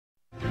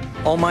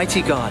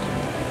Almighty God,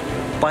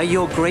 by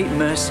your great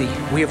mercy,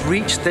 we have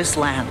reached this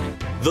land.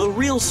 The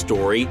real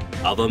story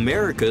of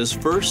America's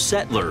first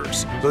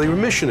settlers. They were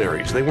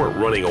missionaries. They weren't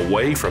running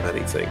away from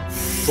anything.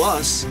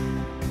 Plus,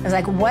 I was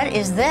like, what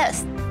is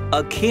this?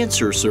 a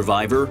cancer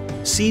survivor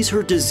sees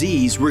her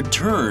disease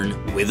return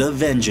with a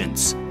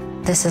vengeance.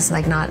 This is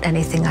like not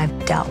anything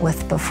I've dealt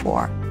with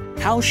before.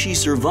 How she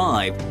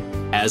survived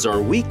as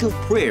our week of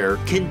prayer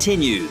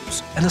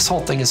continues. And this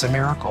whole thing is a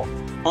miracle.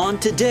 On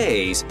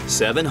today's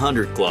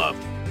 700 Club.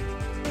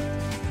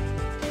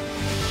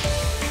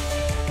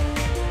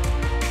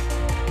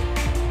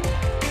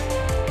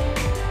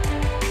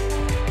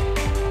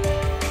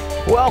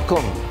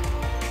 Welcome.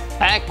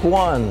 Act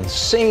 1,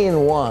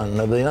 Scene 1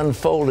 of the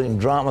unfolding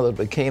drama that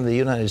became the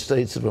United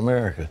States of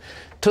America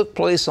took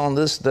place on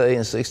this day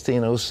in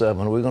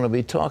 1607. We're going to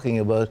be talking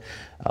about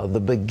the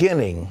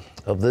beginning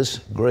of this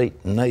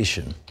great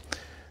nation.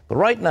 But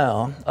right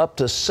now, up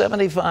to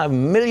 75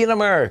 million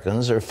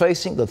Americans are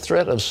facing the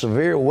threat of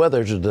severe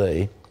weather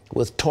today,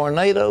 with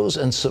tornadoes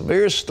and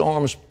severe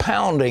storms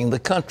pounding the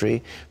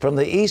country from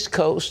the East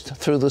Coast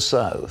through the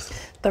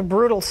South. The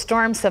brutal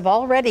storms have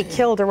already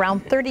killed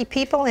around 30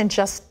 people in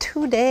just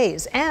 2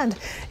 days, and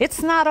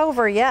it's not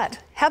over yet.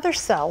 Heather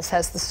Sells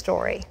has the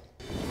story.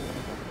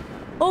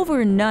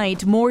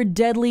 Overnight, more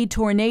deadly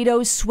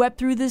tornadoes swept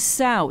through the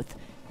South.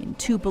 In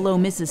Tupelo,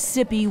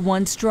 Mississippi,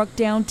 one struck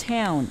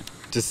downtown.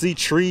 To see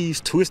trees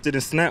twisted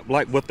and snapped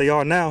like what they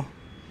are now,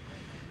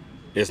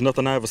 it's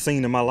nothing I've ever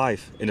seen in my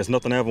life, and it's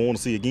nothing I ever want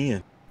to see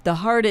again. The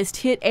hardest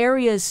hit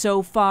areas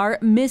so far,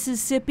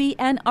 Mississippi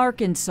and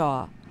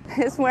Arkansas.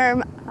 It's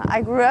where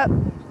I grew up.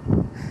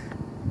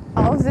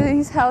 All of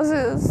these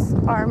houses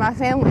are my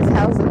family's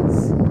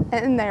houses,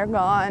 and they're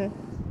gone.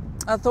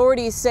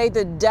 Authorities say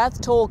the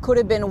death toll could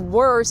have been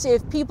worse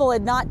if people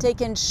had not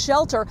taken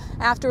shelter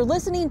after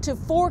listening to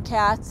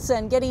forecasts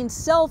and getting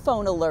cell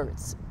phone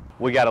alerts.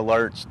 We got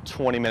alerts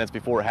 20 minutes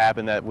before it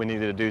happened that we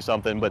needed to do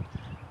something, but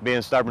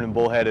being stubborn and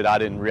bullheaded, I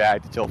didn't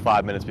react until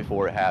 5 minutes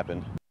before it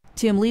happened.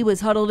 Tim Lee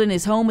was huddled in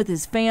his home with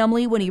his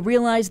family when he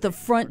realized the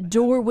front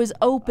door was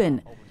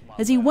open.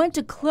 As he went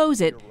to close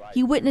it,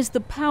 he witnessed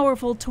the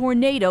powerful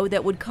tornado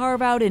that would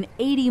carve out an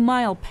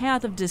 80-mile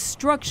path of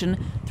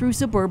destruction through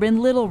suburban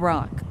Little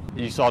Rock.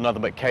 You saw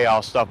nothing but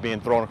chaos, stuff being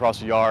thrown across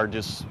the yard,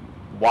 just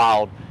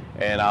wild.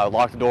 And I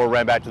locked the door,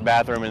 ran back to the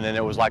bathroom, and then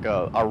it was like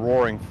a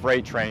roaring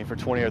freight train for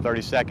 20 or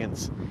 30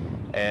 seconds.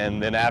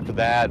 And then after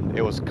that,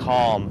 it was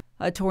calm.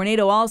 A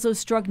tornado also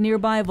struck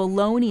nearby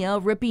Valonia,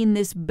 ripping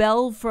this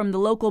bell from the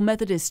local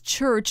Methodist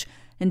church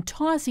and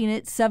tossing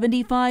it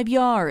 75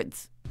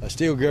 yards. A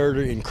steel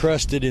girder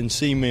encrusted in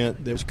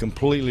cement that was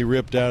completely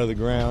ripped out of the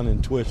ground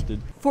and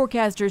twisted.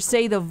 Forecasters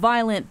say the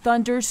violent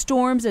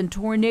thunderstorms and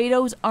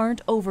tornadoes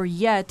aren't over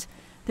yet.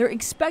 They're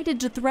expected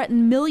to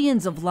threaten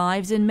millions of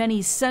lives in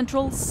many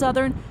central,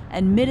 southern,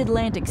 and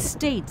mid-Atlantic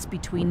states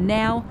between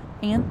now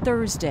and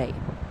Thursday.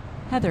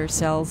 Heather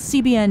Sells,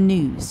 CBN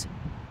News.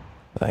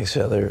 Thanks,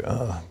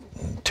 Heather.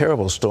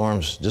 Terrible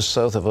storms just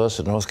south of us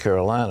in North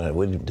Carolina.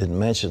 We didn't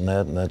mention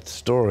that in that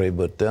story,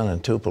 but down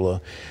in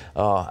Tupelo,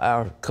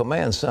 our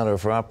command center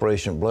for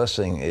Operation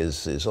Blessing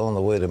is on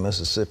the way to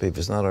Mississippi. If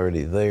it's not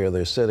already there,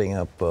 they're setting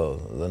up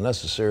the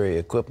necessary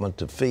equipment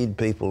to feed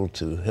people,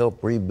 to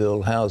help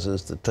rebuild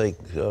houses, to take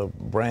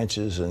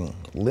branches and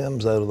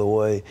limbs out of the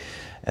way,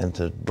 and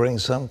to bring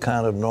some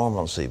kind of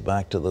normalcy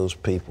back to those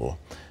people.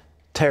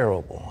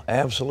 Terrible,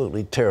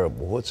 absolutely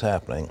terrible what's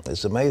happening.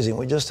 It's amazing.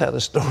 We just had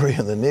a story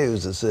in the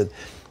news that said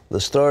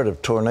the start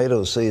of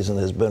tornado season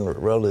has been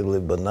relatively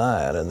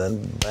benign, and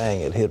then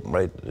bang, it hit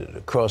right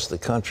across the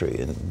country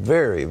in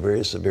very,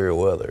 very severe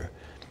weather.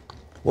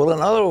 Well, in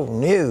other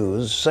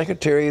news,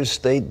 Secretary of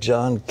State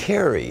John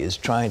Kerry is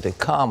trying to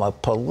calm a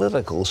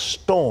political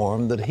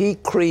storm that he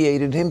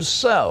created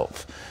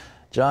himself.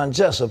 John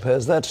Jessup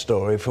has that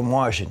story from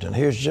Washington.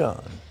 Here's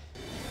John.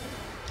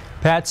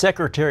 Pat,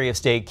 Secretary of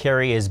State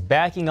Kerry is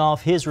backing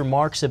off his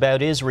remarks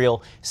about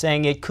Israel,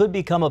 saying it could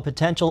become a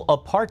potential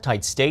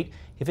apartheid state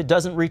if it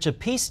doesn't reach a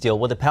peace deal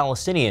with the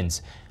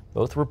Palestinians.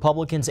 Both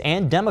Republicans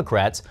and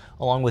Democrats,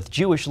 along with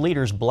Jewish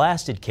leaders,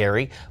 blasted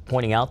Kerry,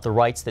 pointing out the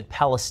rights that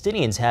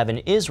Palestinians have in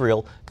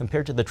Israel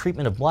compared to the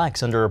treatment of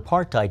blacks under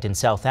apartheid in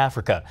South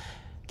Africa.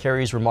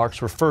 Kerry's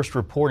remarks were first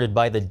reported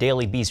by the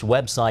Daily Beast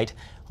website.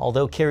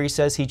 Although Kerry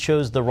says he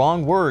chose the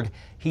wrong word,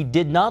 he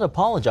did not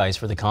apologize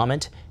for the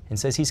comment and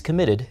says he's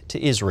committed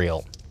to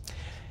Israel.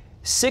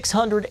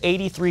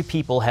 683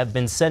 people have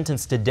been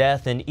sentenced to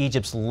death in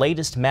Egypt's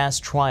latest mass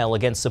trial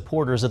against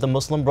supporters of the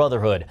Muslim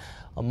Brotherhood.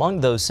 Among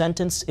those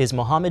sentenced is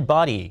Mohammed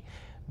Badi,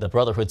 the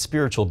Brotherhood's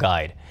spiritual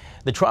guide.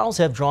 The trials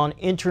have drawn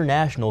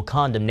international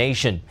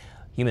condemnation.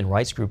 Human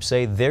rights groups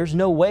say there's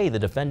no way the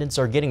defendants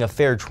are getting a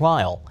fair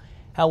trial.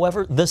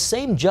 However, the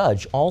same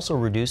judge also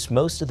reduced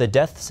most of the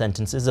death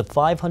sentences of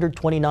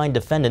 529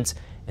 defendants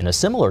in a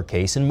similar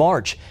case in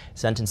March,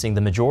 sentencing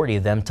the majority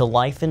of them to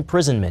life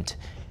imprisonment.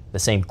 The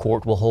same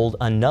court will hold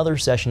another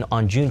session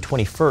on June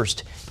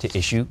 21st to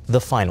issue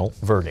the final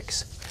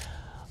verdicts.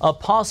 A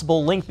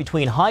possible link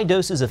between high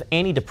doses of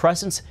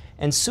antidepressants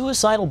and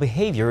suicidal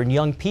behavior in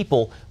young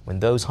people when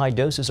those high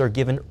doses are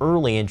given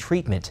early in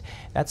treatment.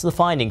 That's the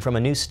finding from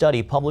a new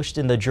study published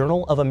in the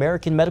Journal of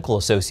American Medical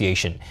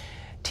Association.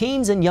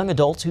 Teens and young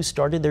adults who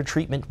started their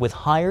treatment with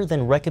higher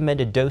than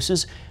recommended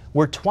doses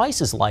were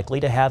twice as likely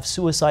to have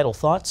suicidal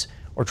thoughts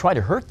or try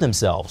to hurt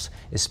themselves,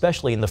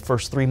 especially in the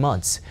first 3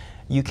 months.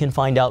 You can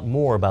find out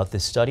more about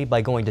this study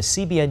by going to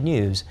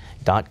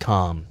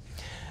cbnnews.com.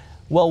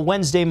 Well,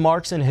 Wednesday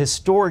marks an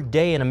historic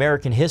day in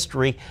American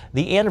history,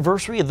 the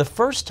anniversary of the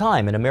first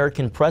time an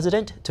American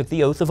president took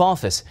the oath of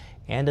office.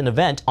 And an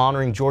event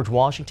honoring George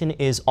Washington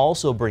is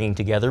also bringing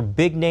together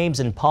big names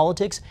in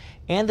politics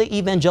and the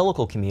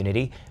evangelical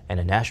community and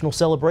a national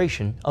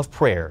celebration of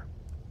prayer.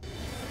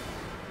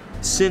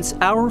 Since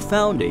our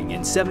founding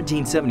in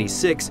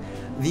 1776,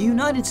 the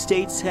United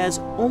States has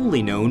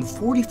only known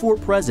 44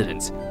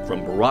 presidents,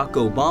 from Barack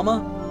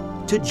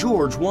Obama to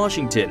George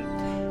Washington.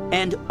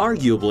 And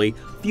arguably,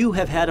 few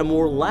have had a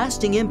more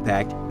lasting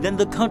impact than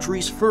the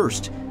country's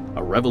first,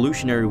 a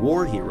Revolutionary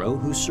War hero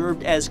who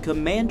served as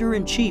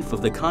Commander-in-Chief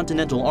of the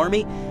Continental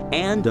Army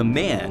and a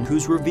man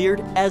who's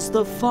revered as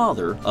the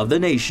father of the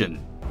nation.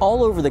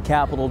 All over the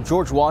Capitol,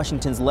 George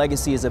Washington's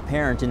legacy is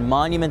apparent in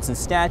monuments and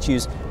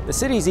statues. The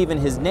city's even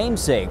his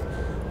namesake.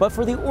 But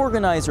for the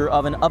organizer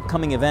of an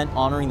upcoming event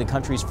honoring the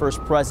country's first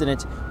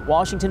president,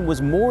 Washington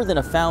was more than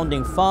a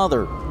founding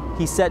father.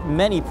 He set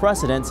many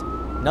precedents,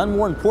 none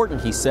more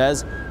important, he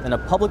says, than a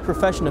public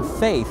profession of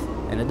faith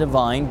in a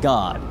divine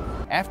God.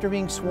 After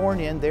being sworn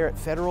in there at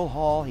Federal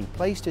Hall, he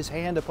placed his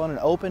hand upon an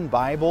open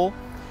Bible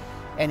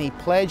and he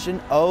pledged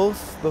an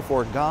oath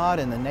before God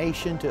and the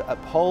nation to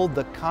uphold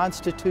the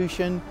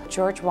Constitution.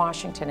 George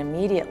Washington,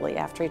 immediately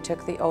after he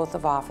took the oath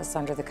of office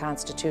under the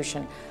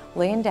Constitution,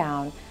 leaned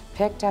down,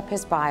 picked up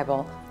his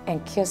Bible,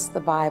 and kissed the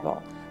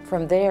Bible.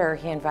 From there,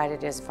 he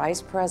invited his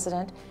vice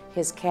president,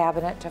 his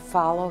cabinet to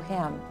follow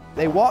him.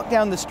 They walked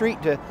down the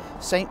street to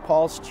St.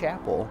 Paul's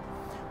Chapel,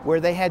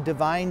 where they had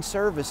divine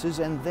services,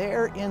 and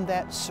there in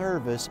that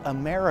service,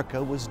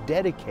 America was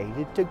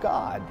dedicated to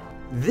God.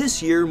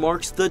 This year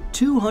marks the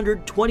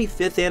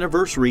 225th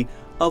anniversary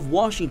of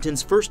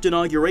Washington's first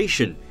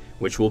inauguration,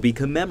 which will be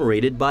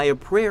commemorated by a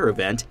prayer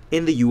event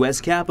in the U.S.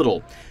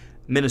 Capitol.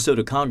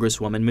 Minnesota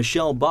Congresswoman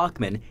Michelle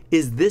Bachmann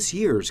is this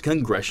year's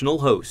congressional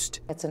host.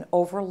 It's an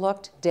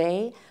overlooked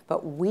day,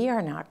 but we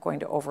are not going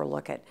to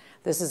overlook it.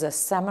 This is a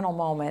seminal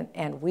moment,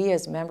 and we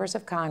as members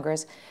of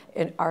Congress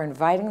are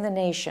inviting the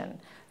nation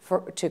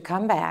to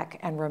come back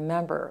and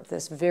remember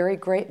this very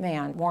great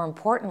man, more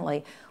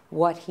importantly,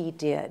 what he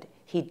did.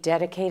 He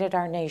dedicated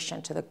our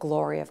nation to the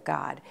glory of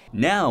God.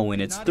 Now, in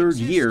its third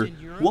year,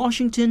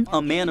 Washington,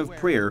 a man of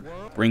prayer,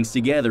 brings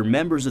together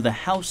members of the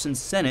House and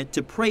Senate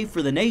to pray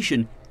for the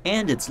nation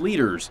and its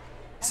leaders.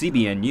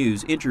 CBN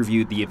News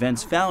interviewed the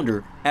event's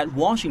founder at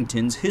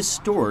Washington's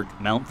historic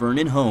Mount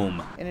Vernon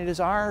home. And it is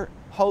our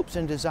hopes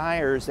and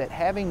desires that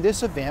having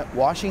this event,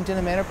 Washington,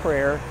 a Man of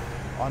Prayer,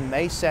 on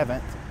May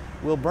 7th,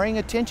 will bring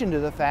attention to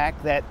the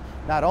fact that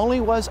not only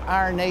was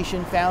our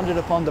nation founded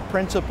upon the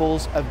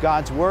principles of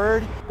God's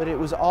Word, but it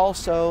was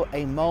also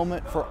a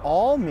moment for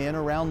all men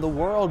around the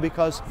world,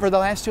 because for the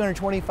last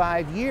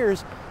 225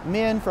 years,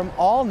 men from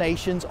all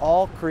nations,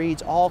 all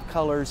creeds, all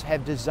colors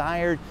have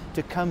desired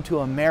to come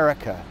to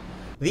America.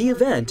 The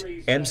event,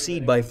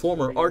 emceed by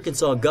former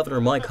Arkansas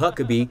Governor Mike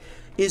Huckabee,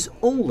 is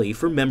only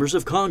for members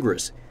of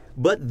Congress.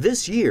 But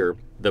this year,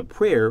 the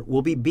prayer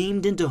will be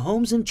beamed into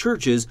homes and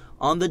churches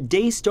on the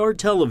Daystar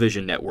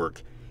television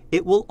network.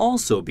 It will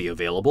also be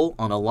available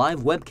on a live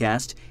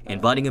webcast,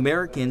 inviting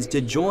Americans to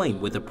join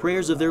with the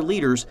prayers of their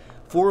leaders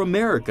for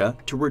America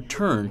to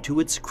return to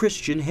its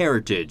Christian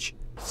heritage.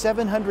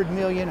 700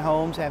 million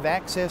homes have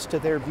access to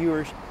their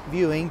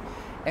viewing,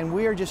 and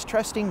we are just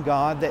trusting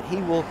God that He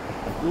will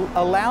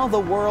allow the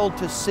world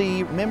to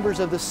see members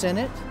of the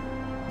Senate,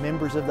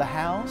 members of the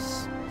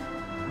House,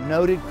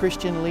 noted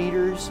Christian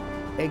leaders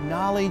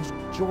acknowledge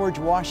George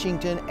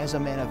Washington as a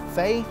man of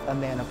faith, a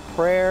man of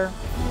prayer.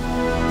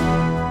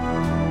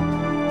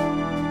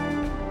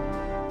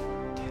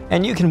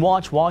 And you can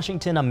watch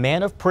Washington, a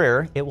Man of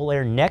Prayer. It will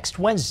air next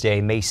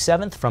Wednesday, May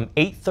 7th from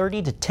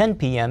 8:30 to 10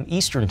 p.m.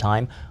 Eastern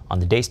Time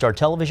on the Daystar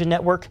Television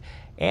Network.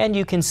 And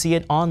you can see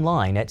it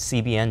online at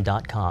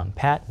cbn.com.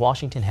 Pat,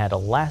 Washington had a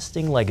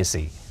lasting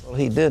legacy. Well,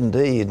 he did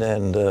indeed,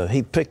 and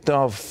he picked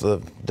off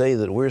the day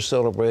that we're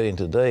celebrating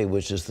today,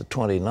 which is the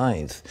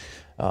 29th.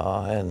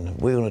 And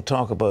we're going to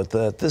talk about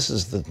that. This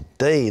is the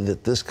day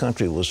that this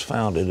country was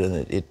founded, and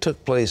it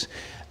took place,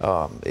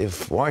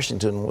 if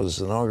Washington was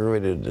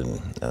inaugurated in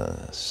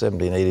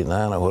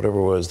 1789 or whatever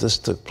it was, this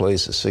took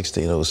place in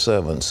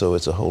 1607, so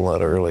it's a whole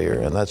lot earlier,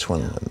 and that's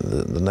when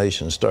the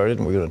nation started,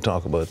 and we're going to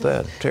talk about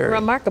that. Terry. A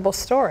remarkable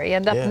story,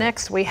 and up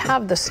next we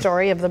have the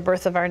story of the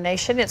birth of our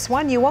nation. It's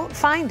one you won't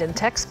find in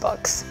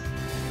textbooks.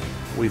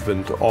 We've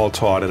been all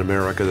taught in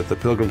America that the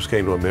Pilgrims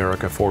came to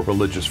America for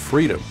religious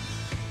freedom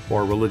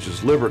or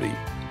religious liberty,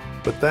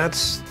 but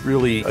that's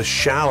really a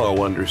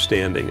shallow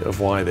understanding of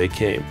why they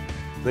came.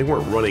 They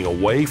weren't running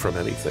away from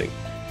anything.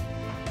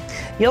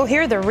 You'll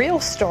hear the real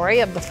story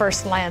of the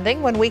first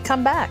landing when we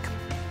come back.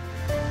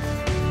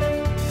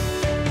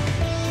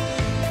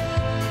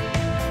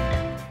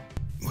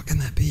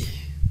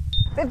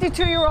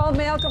 52-year-old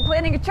male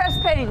complaining of chest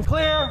pains.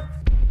 Clear.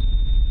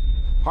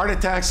 Heart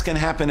attacks can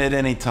happen at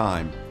any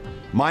time.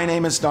 My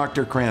name is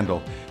Dr.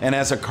 Crandall, and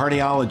as a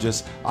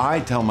cardiologist, I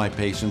tell my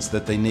patients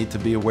that they need to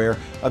be aware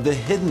of the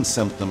hidden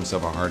symptoms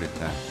of a heart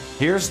attack.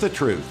 Here's the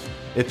truth.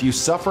 If you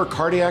suffer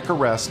cardiac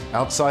arrest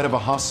outside of a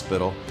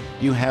hospital,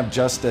 you have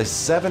just a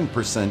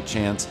 7%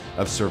 chance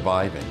of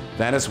surviving.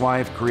 That is why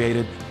I've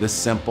created the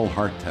Simple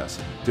Heart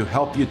Test to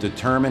help you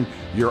determine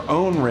your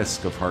own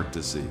risk of heart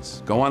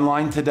disease. Go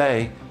online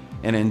today,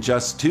 and in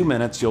just 2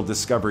 minutes, you'll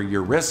discover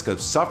your risk of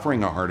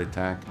suffering a heart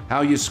attack,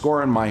 how you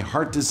score on my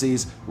heart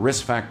disease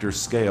risk factor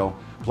scale,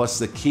 plus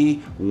the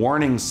key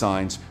warning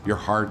signs your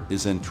heart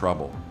is in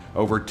trouble.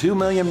 Over 2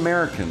 million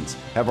Americans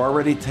have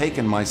already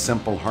taken my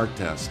Simple Heart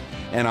Test,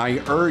 and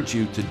I urge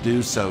you to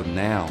do so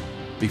now,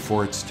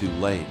 before it's too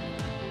late.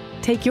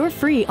 Take your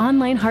free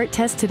online heart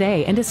test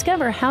today and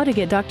discover how to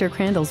get Dr.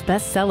 Crandall's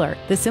bestseller,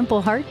 The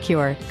Simple Heart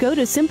Cure. Go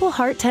to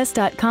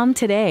simplehearttest.com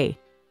today.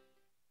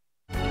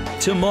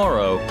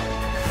 Tomorrow.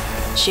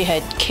 She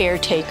had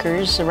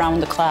caretakers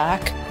around the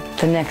clock.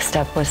 The next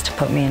step was to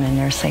put me in a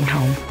nursing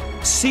home.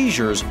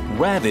 Seizures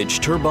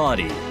ravaged her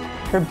body.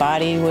 Her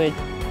body would,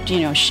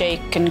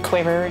 shake and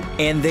quiver.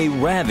 And they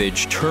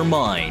ravaged her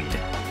mind.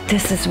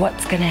 This is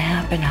what's going to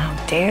happen. How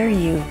dare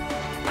you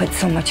put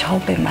so much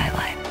hope in my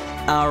life?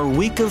 Our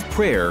week of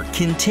prayer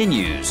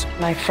continues.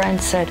 My friend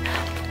said,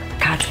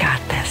 God's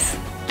got this.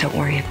 Don't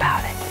worry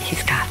about it.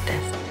 He's got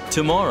this.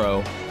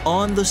 Tomorrow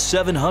on the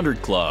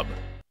 700 Club.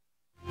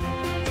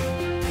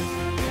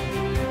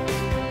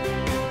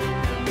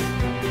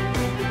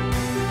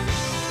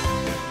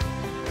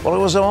 Well, it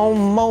was a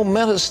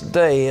momentous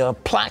day. A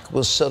plaque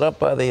was set up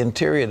by the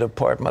Interior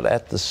Department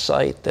at the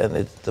site, and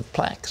the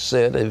plaque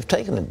said, they've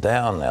taken it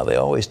down now. They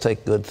always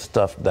take good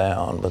stuff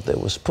down, but it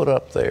was put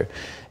up there.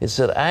 It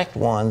said, Act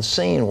 1,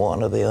 Scene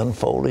 1 of the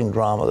unfolding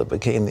drama that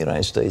became the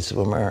United States of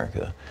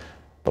America.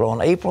 But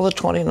on April the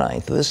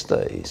 29th, this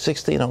day,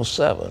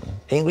 1607,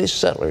 English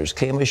settlers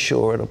came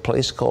ashore at a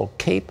place called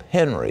Cape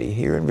Henry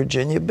here in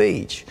Virginia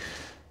Beach.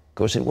 Of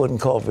course, it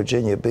wasn't called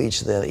Virginia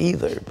Beach then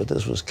either, but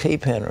this was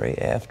Cape Henry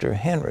after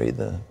Henry,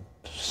 the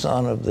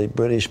son of the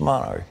British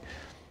monarch.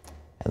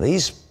 And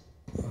these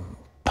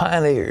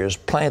pioneers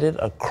planted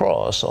a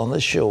cross on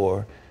the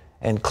shore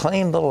and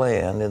claimed the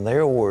land, in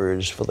their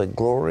words, for the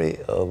glory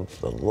of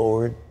the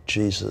Lord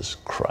Jesus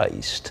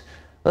Christ.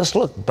 Let's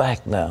look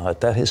back now at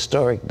that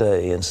historic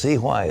day and see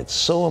why it's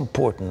so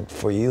important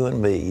for you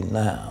and me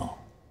now.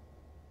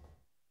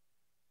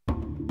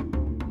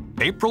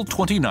 April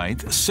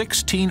 29th,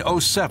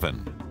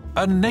 1607,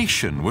 a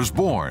nation was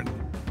born.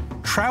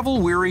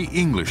 Travel-weary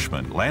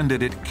Englishmen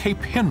landed at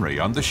Cape Henry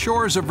on the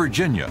shores of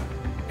Virginia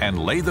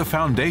and laid the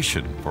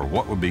foundation for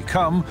what would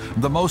become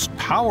the most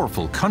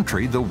powerful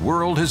country the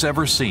world has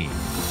ever seen.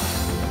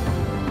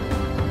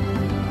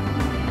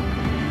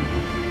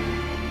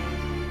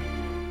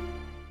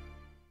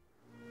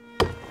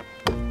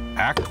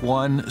 Act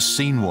 1,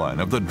 Scene 1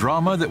 of the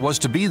drama that was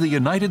to be the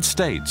United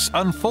States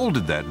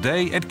unfolded that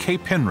day at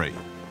Cape Henry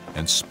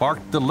and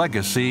sparked the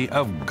legacy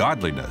of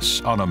godliness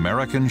on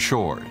American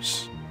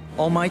shores.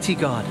 Almighty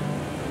God,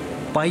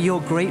 by your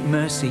great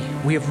mercy,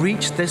 we have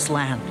reached this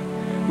land,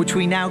 which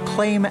we now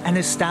claim and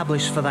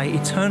establish for thy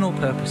eternal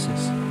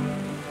purposes.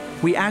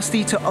 We ask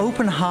thee to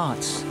open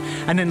hearts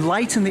and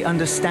enlighten the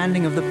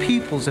understanding of the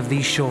peoples of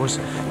these shores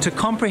to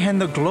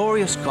comprehend the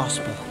glorious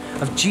gospel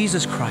of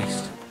Jesus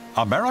Christ.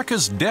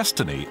 America's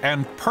destiny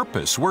and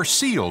purpose were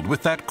sealed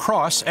with that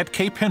cross at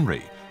Cape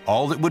Henry.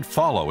 All that would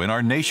follow in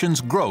our nation's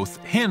growth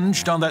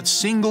hinged on that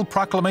single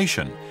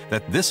proclamation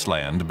that this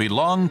land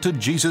belonged to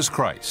Jesus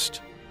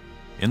Christ.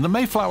 In the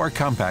Mayflower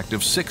Compact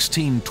of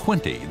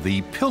 1620,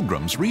 the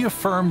Pilgrims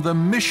reaffirmed the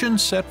mission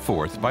set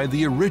forth by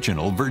the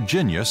original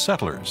Virginia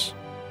settlers.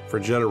 For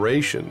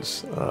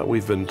generations,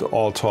 we've been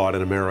all taught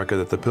in America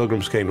that the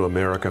Pilgrims came to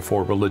America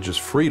for religious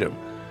freedom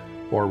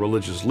or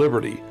religious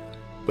liberty,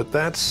 but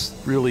that's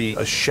really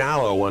a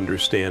shallow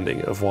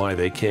understanding of why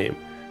they came.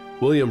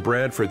 William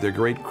Bradford, the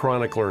great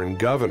chronicler and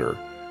governor,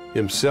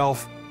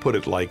 himself put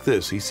it like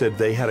this. He said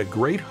they had a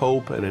great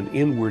hope and an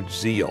inward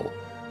zeal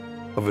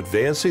of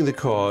advancing the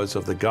cause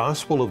of the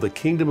gospel of the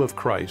kingdom of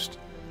Christ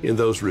in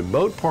those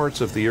remote parts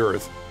of the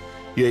earth,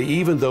 yea,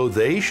 even though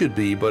they should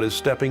be but as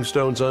stepping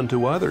stones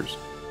unto others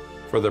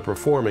for the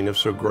performing of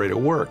so great a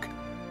work.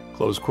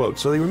 Close quote.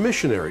 So they were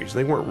missionaries.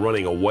 They weren't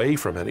running away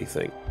from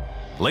anything.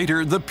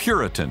 Later, the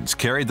Puritans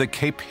carried the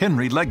Cape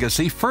Henry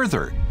legacy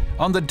further.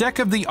 On the deck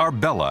of the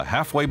Arbella,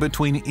 halfway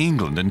between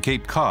England and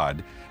Cape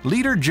Cod,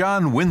 leader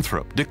John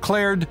Winthrop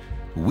declared,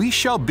 "We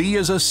shall be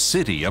as a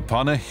city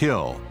upon a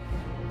hill.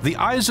 The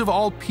eyes of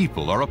all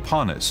people are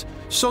upon us,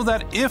 so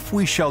that if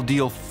we shall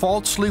deal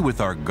falsely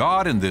with our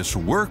God in this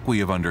work we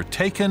have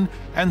undertaken,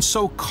 and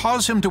so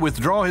cause him to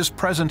withdraw his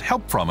present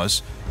help from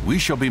us, we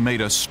shall be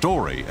made a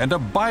story and a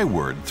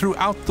byword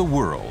throughout the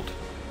world."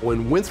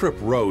 When Winthrop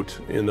wrote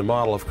in the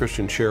Model of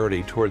Christian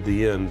Charity toward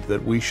the end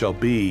that we shall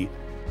be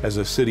as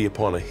a city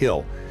upon a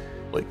hill,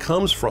 it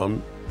comes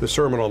from the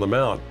Sermon on the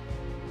Mount.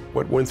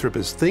 What Winthrop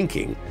is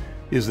thinking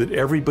is that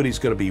everybody's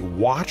going to be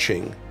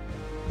watching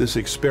this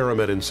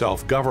experiment in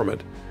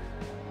self-government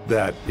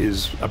that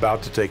is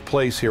about to take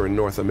place here in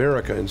North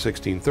America in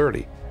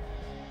 1630,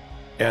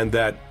 and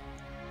that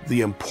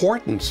the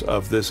importance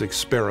of this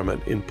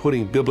experiment in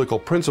putting biblical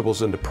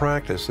principles into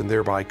practice and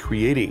thereby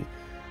creating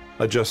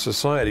a just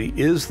society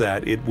is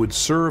that it would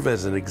serve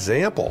as an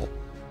example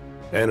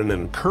and an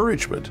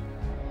encouragement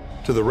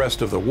to the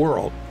rest of the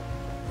world.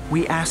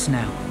 We ask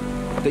now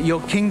that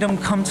your kingdom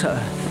come to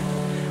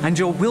earth and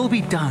your will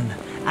be done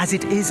as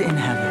it is in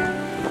heaven.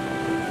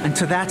 And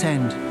to that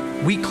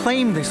end, we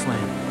claim this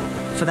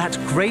land for that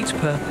great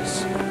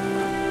purpose.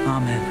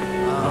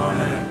 Amen.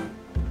 Amen.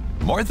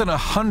 More than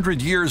 100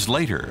 years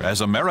later,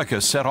 as America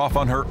set off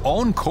on her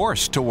own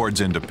course towards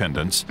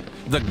independence,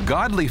 the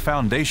godly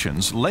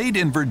foundations laid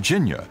in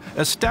Virginia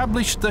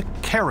established the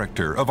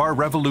character of our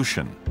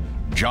revolution.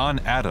 John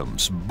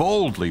Adams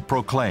boldly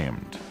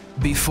proclaimed,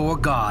 "Before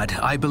God,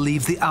 I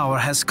believe the hour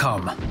has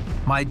come.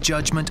 My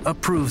judgment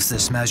approves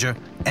this measure,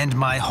 and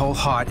my whole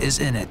heart is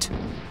in it.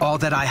 All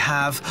that I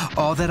have,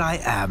 all that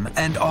I am,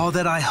 and all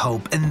that I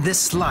hope in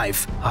this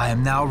life, I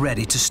am now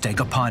ready to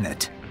stake upon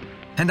it.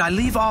 And I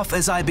leave off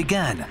as I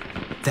began,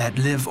 that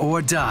live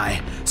or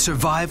die,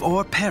 survive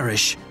or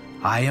perish,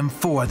 I am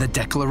for the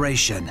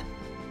Declaration.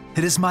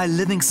 It is my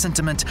living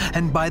sentiment,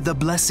 and by the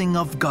blessing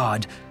of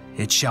God,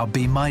 it shall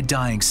be my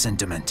dying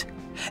sentiment.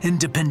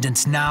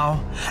 Independence now,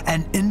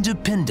 and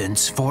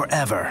independence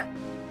forever."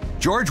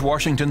 George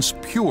Washington's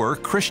pure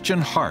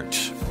Christian heart,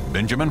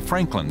 Benjamin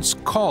Franklin's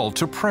call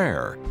to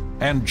prayer,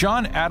 and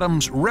John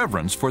Adams'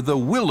 reverence for the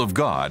will of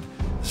God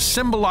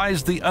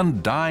symbolized the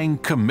undying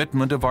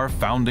commitment of our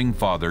founding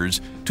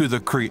fathers to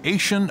the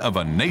creation of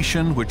a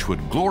nation which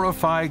would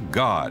glorify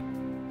God.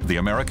 The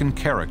American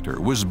character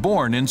was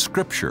born in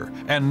Scripture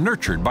and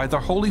nurtured by the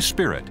Holy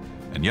Spirit,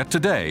 and yet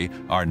today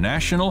our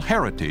national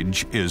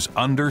heritage is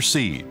under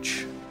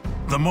siege.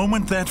 The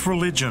moment that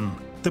religion,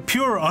 the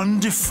pure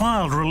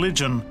undefiled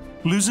religion,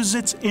 loses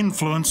its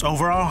influence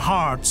over our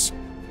hearts,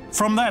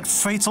 from that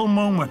fatal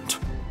moment,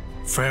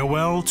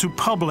 farewell to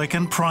public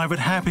and private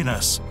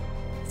happiness.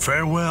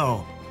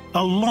 Farewell,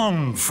 a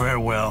long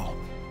farewell,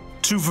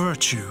 to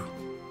virtue,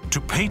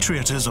 to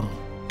patriotism,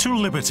 to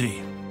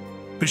liberty.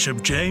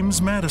 Bishop James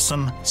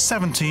Madison,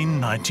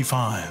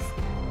 1795.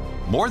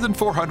 More than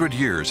 400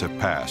 years have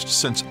passed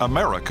since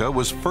America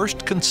was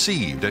first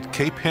conceived at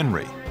Cape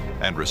Henry,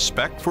 and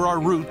respect for our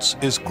roots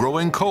is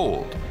growing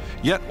cold.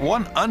 Yet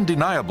one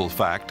undeniable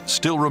fact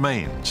still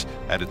remains.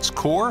 At its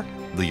core,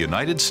 the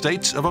United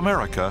States of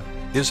America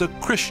is a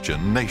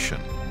Christian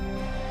nation.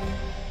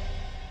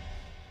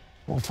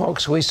 Well,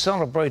 folks, we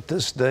celebrate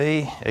this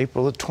day.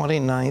 April the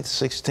 29th,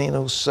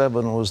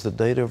 1607 was the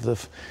date of the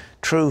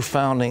true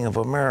founding of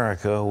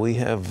America. We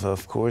have,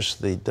 of course,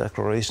 the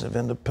Declaration of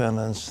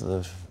Independence,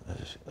 the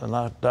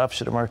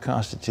adoption of our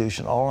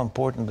Constitution, all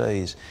important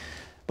days.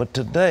 But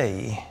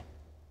today,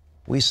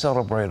 we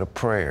celebrate a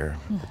prayer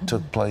that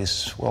took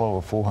place well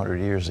over 400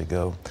 years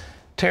ago.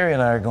 Terry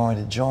and I are going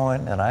to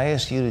join, and I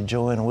ask you to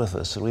join with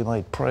us that we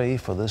might pray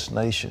for this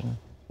nation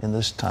in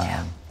this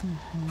time.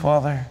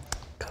 Father,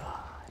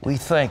 we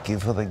thank you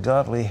for the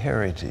godly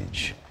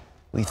heritage.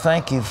 We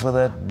thank you for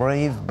that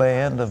brave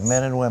band of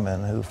men and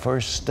women who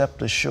first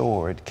stepped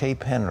ashore at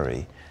Cape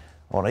Henry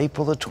on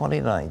April the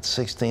 29th,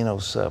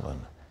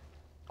 1607.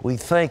 We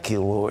thank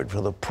you, Lord,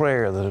 for the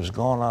prayer that has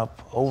gone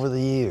up over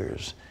the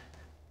years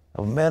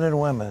of men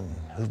and women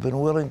who've been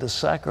willing to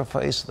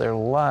sacrifice their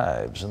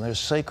lives and their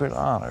sacred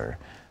honor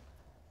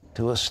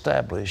to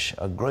establish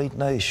a great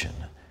nation.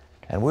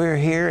 And we're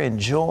here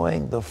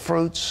enjoying the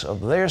fruits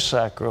of their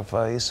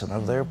sacrifice and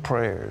of their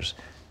prayers.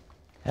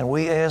 And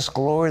we ask,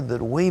 Lord,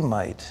 that we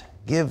might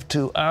give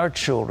to our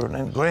children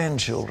and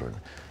grandchildren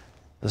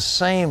the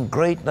same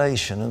great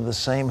nation and the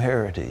same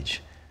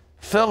heritage.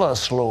 Fill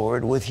us,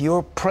 Lord, with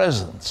your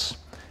presence,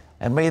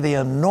 and may the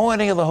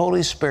anointing of the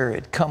Holy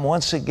Spirit come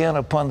once again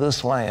upon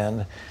this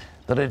land,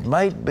 that it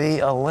might be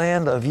a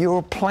land of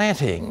your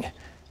planting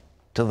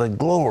to the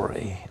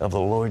glory of the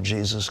Lord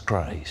Jesus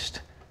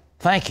Christ.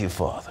 Thank you,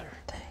 Father.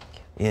 Thank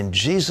you. In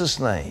Jesus'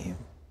 name,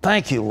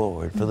 thank you,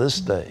 Lord, for this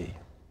day.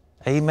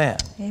 Amen.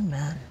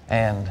 Amen.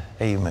 And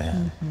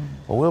amen.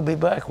 Well, we'll be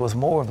back with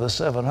more of the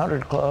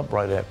 700 Club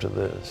right after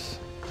this.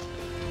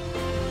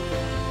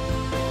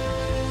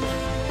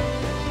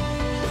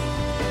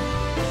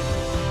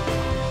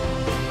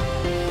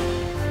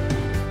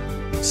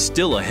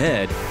 Still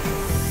ahead.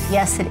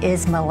 Yes, it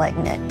is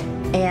malignant,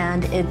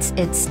 and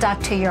it's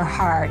stuck to your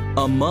heart.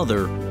 A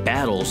mother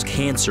battles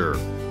cancer.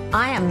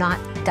 I am not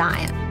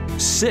dying.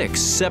 6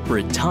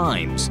 separate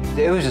times.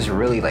 It was just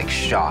really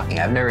shocking.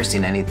 I've never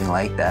seen anything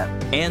like that.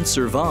 And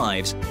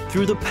survives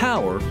through the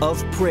power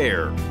of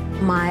prayer.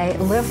 My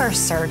liver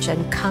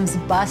surgeon comes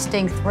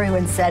busting through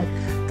and said,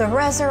 "The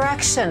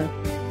resurrection."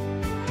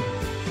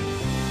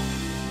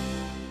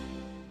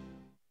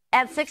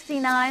 At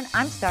 69,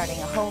 I'm starting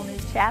a whole new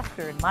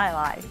chapter in my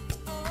life.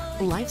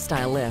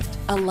 Lifestyle Lift,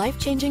 a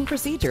life-changing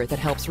procedure that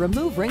helps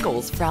remove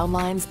wrinkles, frown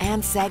lines,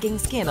 and sagging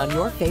skin on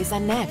your face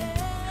and neck.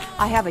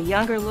 I have a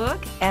younger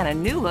look and a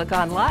new look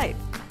on life.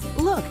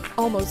 Look,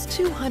 almost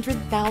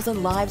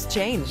 200,000 lives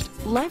changed.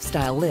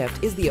 Lifestyle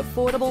Lift is the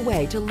affordable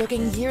way to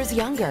looking years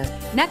younger.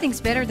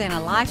 Nothing's better than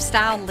a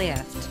lifestyle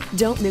lift.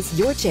 Don't miss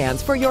your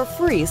chance for your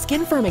free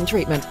skin firming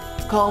treatment.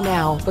 Call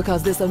now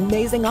because this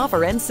amazing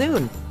offer ends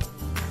soon.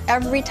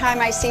 Every time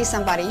I see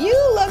somebody, you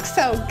look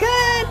so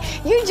good,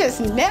 you just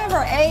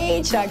never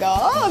age, I go,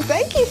 oh,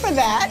 thank you for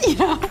that, you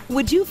know.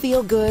 Would you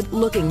feel good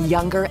looking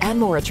younger and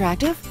more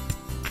attractive?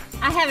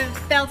 I haven't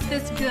felt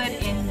this good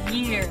in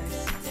years.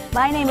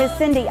 My name is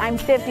Cindy, I'm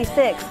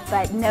 56,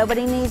 but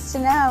nobody needs to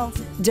know.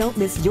 Don't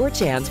miss your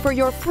chance for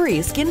your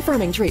free skin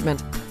firming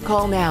treatment.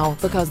 Call now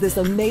because this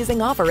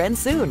amazing offer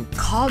ends soon.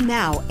 Call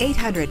now,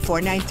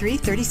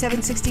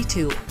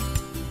 800-493-3762.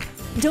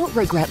 Don't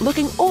regret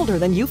looking older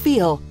than you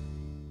feel.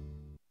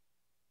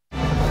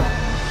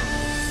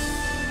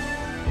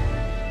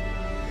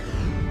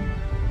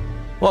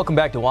 Welcome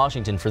back to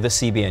Washington for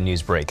this CBN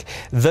News break.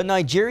 The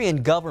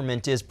Nigerian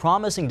government is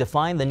promising to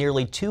find the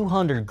nearly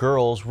 200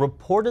 girls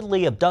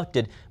reportedly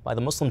abducted by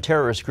the Muslim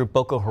terrorist group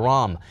Boko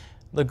Haram.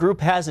 The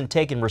group hasn't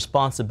taken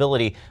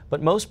responsibility,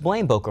 but most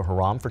blame Boko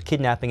Haram for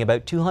kidnapping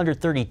about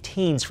 230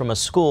 teens from a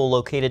school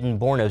located in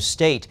Borno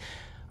State.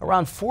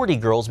 Around 40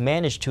 girls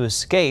managed to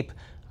escape.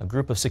 A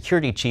group of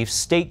security chiefs,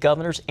 state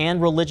governors,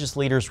 and religious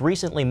leaders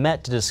recently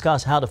met to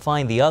discuss how to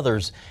find the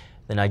others.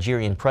 The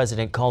Nigerian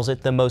president calls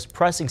it the most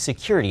pressing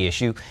security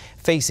issue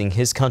facing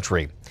his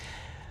country.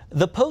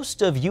 The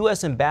post of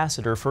U.S.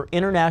 Ambassador for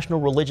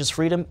International Religious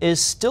Freedom is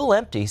still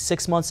empty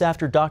 6 months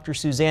after Dr.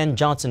 Suzanne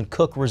Johnson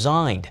Cook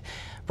resigned.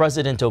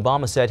 President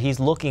Obama said he's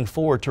looking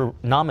forward to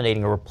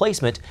nominating a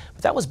replacement,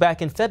 but that was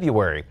back in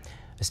February.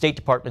 A State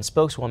Department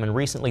spokeswoman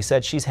recently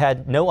said she's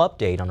had no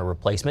update on a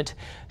replacement.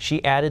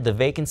 She added the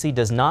vacancy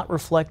does not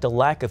reflect a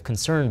lack of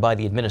concern by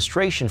the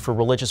administration for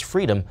religious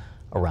freedom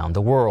around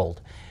the world.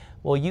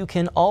 Well, you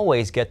can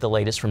always get the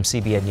latest from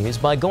CBN News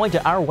by going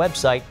to our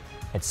website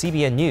at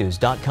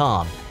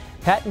cbnnews.com.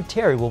 Pat and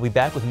Terry will be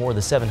back with more of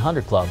the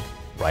 700 Club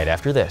right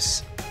after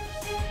this.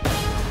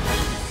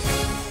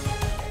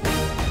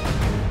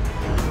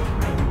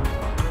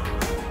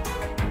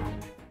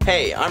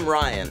 Hey, I'm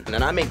Ryan,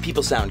 and I make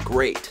people sound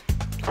great.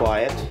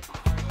 Quiet.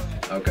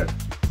 Okay.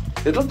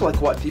 It looked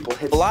like what people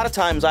hit. A lot of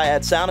times I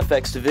add sound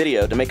effects to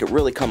video to make it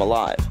really come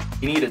alive.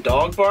 You need a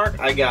dog bark?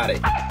 I got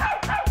it.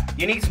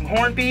 You need some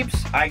horn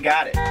beeps? I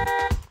got it.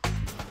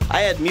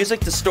 I add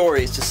music to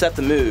stories to set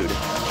the mood.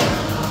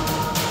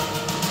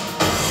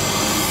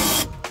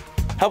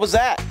 How was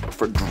that?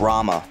 For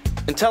drama.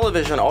 In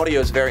television,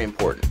 audio is very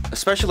important,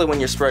 especially when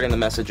you're spreading the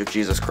message of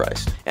Jesus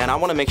Christ. And I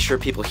want to make sure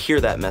people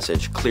hear that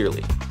message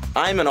clearly.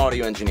 I'm an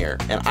audio engineer,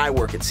 and I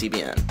work at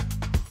CBN.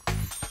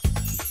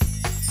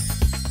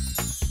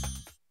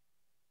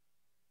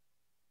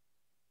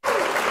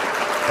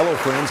 Hello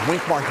friends,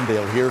 Wink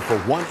Martindale here for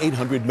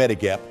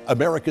 1-800-MEDIGAP,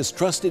 America's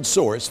trusted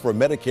source for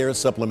Medicare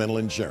supplemental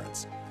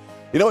insurance.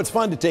 You know, it's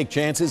fun to take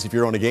chances if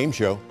you're on a game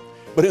show,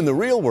 but in the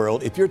real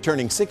world, if you're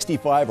turning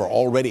 65 or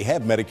already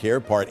have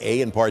Medicare Part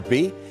A and Part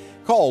B,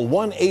 call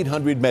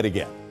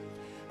 1-800-MEDIGAP.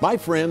 My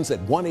friends at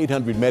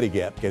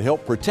 1-800-MEDIGAP can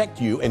help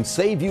protect you and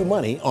save you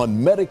money on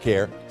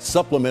Medicare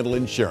supplemental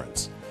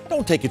insurance.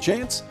 Don't take a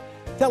chance.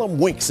 Tell them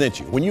Wink sent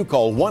you when you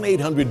call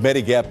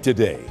 1-800-MEDIGAP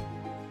today.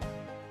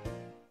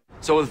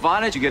 So with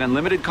Vonage, you get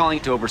unlimited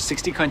calling to over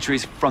 60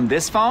 countries from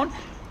this phone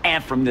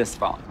and from this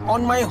phone.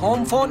 On my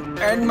home phone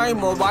and my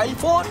mobile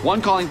phone?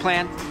 One calling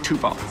plan, two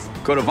phones.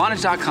 Go to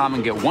Vonage.com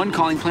and get one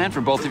calling plan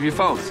for both of your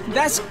phones.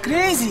 That's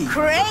crazy.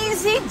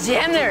 Crazy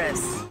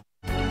generous.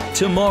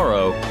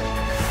 Tomorrow.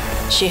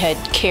 She had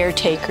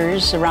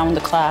caretakers around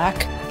the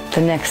clock.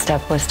 The next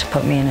step was to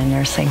put me in a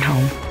nursing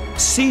home.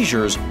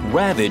 Seizures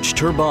ravaged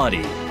her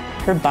body.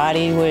 Her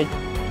body would,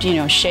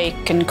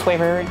 shake and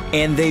quiver.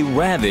 And they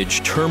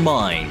ravaged her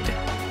mind.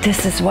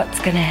 This is what's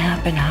going to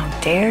happen. How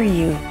dare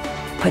you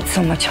put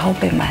so much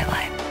hope in my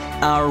life?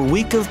 Our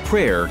week of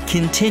prayer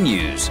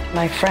continues.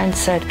 My friend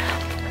said,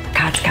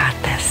 God's got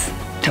this.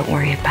 Don't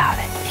worry about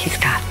it. He's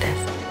got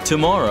this.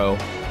 Tomorrow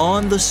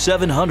on the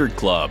 700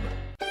 Club.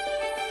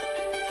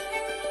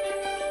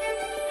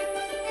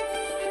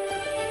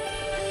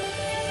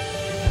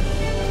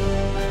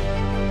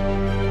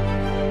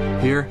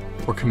 Here,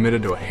 we're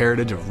committed to a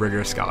heritage of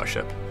rigorous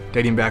scholarship,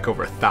 dating back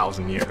over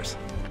 1,000 years.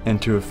 And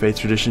to a faith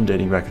tradition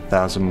dating back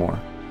 1,000 more.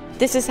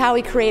 This is how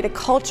we create a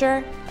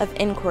culture of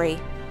inquiry,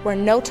 where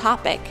no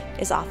topic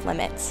is off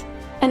limits.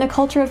 And a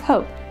culture of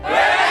hope.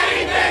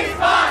 Anything's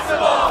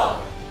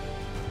possible!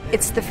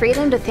 It's the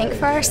freedom to think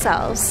for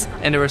ourselves.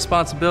 And a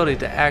responsibility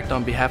to act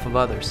on behalf of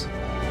others.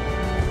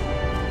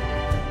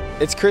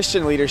 It's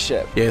Christian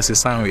leadership. Y ese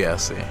es algo que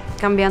hace.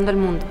 Cambiando el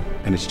mundo.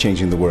 And it's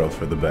changing the world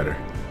for the better.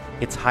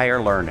 It's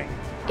higher learning.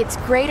 It's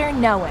greater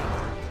knowing.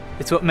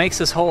 It's what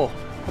makes us whole.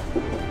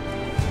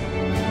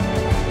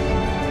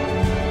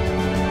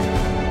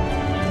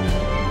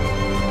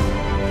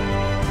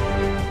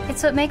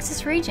 It's what makes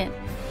us regent.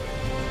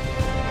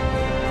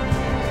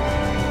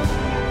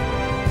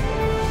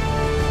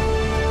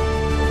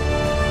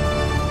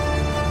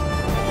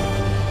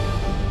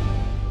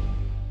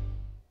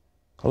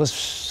 Well,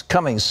 let's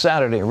coming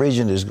Saturday,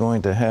 Regent is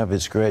going to have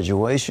its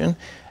graduation,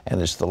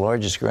 and it's the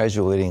largest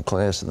graduating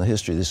class in the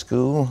history of the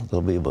school.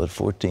 There'll be about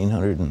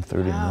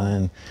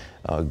 1,439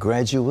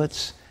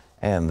 graduates,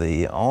 and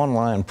the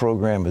online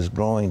program is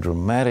growing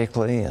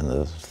dramatically, and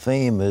the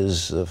theme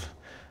is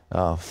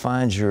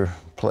find your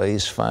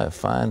place,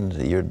 find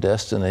your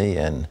destiny,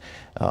 and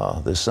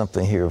there's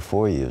something here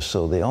for you.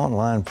 So the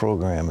online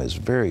program is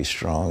very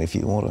strong. If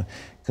you want to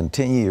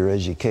continue your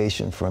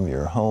education from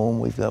your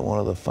home, we've got one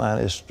of the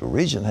finest.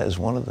 Regent has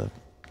one of the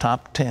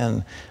top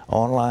 10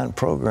 online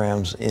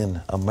programs in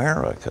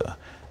America,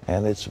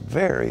 and it's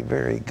very,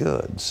 very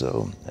good.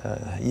 So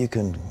you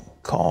can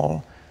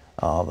call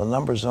the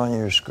numbers on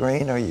your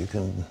screen, or you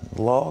can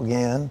log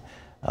in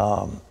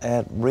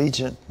at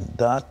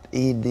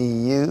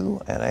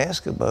regent.edu and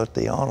ask about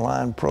the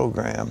online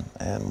program.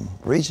 And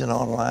Regent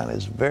Online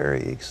is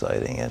very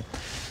exciting. And,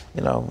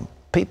 you know,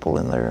 people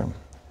in their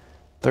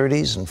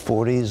 30s and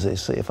 40s, they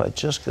say, if I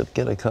just could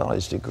get a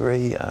college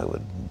degree, I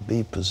would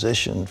be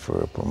positioned for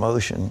a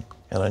promotion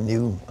and a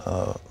new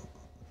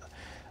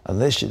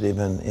initiative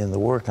in the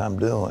work I'm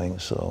doing.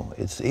 So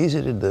it's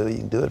easy to do. You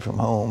can do it from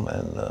home,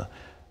 and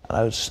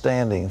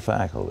outstanding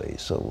faculty.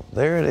 So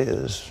there it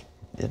is.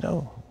 You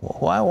know,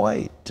 why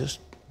wait? Just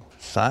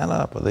sign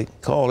up, or they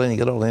call in, you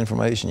get all the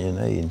information you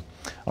need.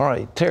 All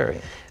right, Terry.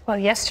 Well,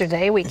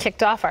 yesterday we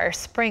kicked off our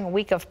spring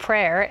week of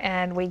prayer,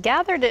 and we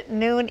gathered at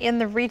noon in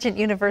the Regent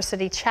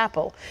University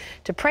Chapel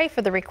to pray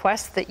for the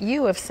requests that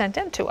you have sent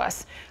in to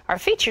us. Our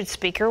featured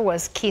speaker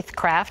was Keith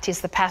Kraft.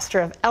 He's the pastor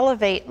of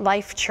Elevate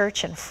Life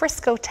Church in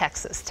Frisco,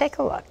 Texas. Take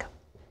a look.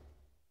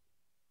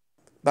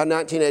 By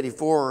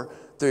 1984,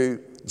 through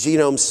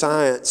genome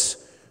science,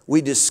 we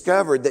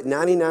discovered that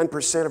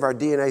 99% of our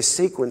DNA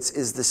sequence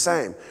is the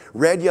same.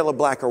 Red, yellow,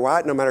 black, or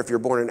white, no matter if you're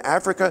born in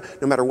Africa,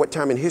 no matter what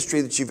time in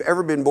history that you've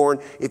ever been born,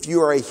 if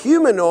you are a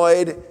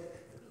humanoid,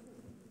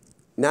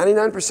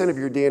 99% of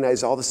your DNA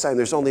is all the same.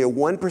 There's only a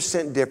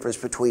 1% difference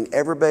between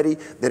everybody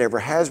that ever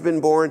has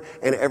been born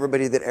and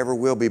everybody that ever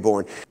will be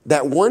born.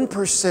 That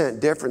 1%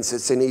 difference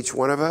that's in each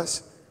one of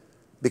us,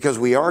 because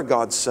we are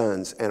God's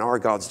sons and are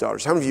God's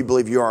daughters. How many of you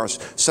believe you are a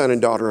son and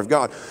daughter of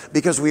God?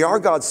 Because we are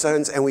God's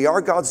sons and we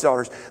are God's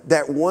daughters,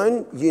 that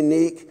one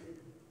unique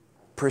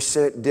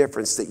percent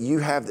difference that you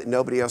have that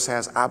nobody else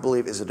has, I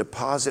believe, is a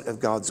deposit of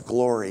God's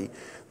glory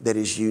that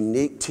is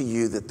unique to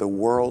you, that the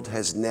world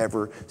has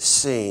never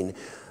seen,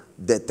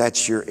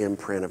 that's your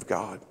imprint of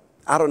God.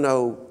 I don't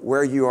know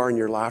where you are in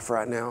your life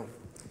right now,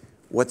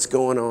 what's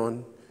going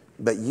on,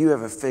 but you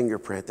have a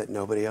fingerprint that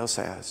nobody else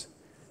has,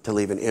 to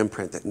leave an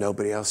imprint that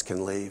nobody else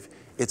can leave.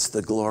 It's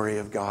the glory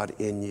of God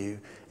in you.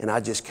 And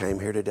I just came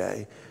here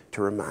today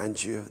to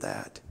remind you of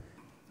that.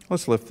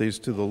 Let's lift these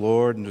to the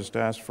Lord and just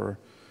ask for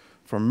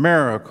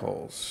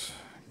miracles.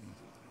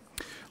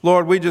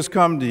 Lord, we just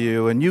come to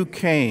you, and you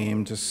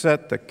came to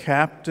set the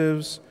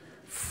captives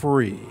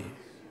free.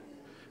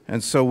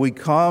 And so we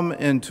come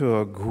into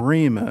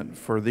agreement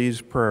for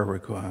these prayer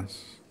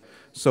requests.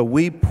 So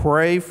we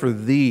pray for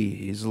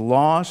these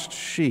lost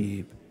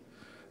sheep,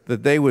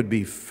 that they would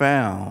be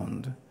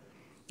found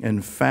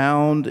and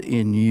found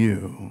in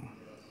you.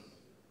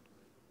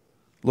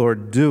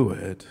 Lord, do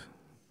it,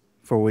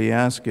 for we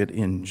ask it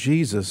in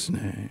Jesus'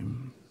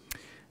 name.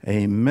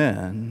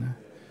 Amen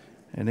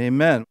and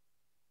amen.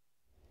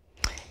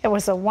 It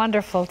was a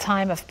wonderful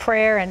time of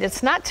prayer, and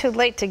it's not too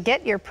late to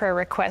get your prayer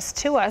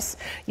requests to us.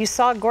 You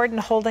saw Gordon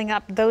holding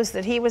up those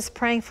that he was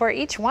praying for.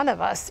 Each one of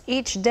us,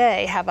 each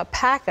day, have a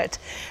packet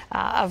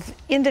of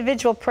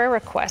individual prayer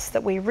requests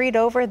that we read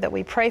over, that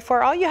we pray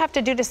for. All you have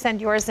to do to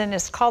send yours in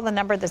is call the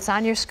number that's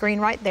on your screen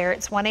right there.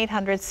 It's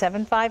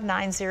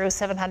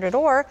 1-800-759-0700,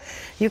 or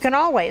you can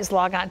always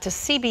log on to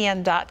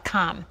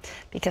cbn.com,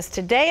 because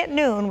today at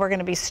noon, we're going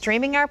to be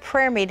streaming our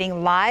prayer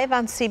meeting live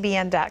on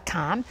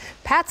cbn.com.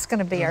 Pat's going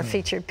to be our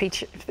featured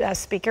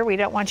speaker. We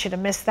don't want you to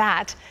miss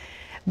that.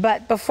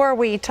 But before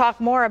we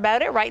talk more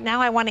about it, right now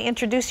I want to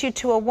introduce you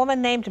to a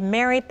woman named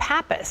Mary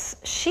Pappas.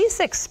 She's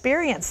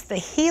experienced the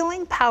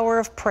healing power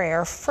of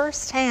prayer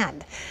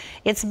firsthand.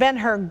 It's been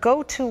her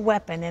go-to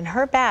weapon in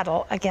her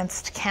battle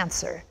against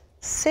cancer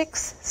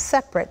 6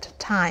 separate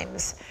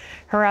times.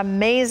 Her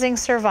amazing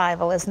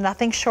survival is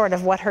nothing short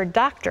of what her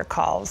doctor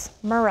calls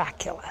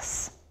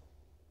miraculous.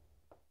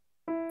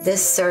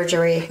 This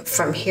surgery,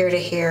 from here to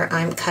here,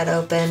 I'm cut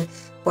open,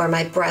 where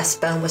my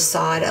breastbone was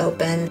sawed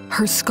open.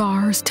 Her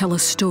scars tell a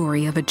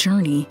story of a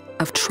journey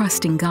of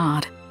trusting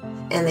God.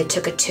 And they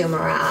took a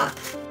tumor out.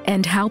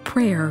 And how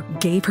prayer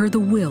gave her the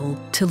will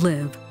to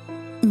live.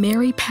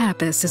 Mary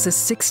Pappas is a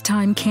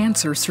 6-time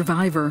cancer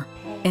survivor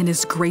and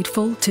is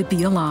grateful to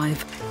be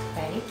alive.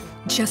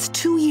 Just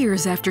 2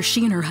 years after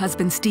she and her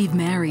husband Steve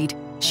married,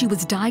 she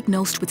was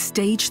diagnosed with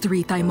stage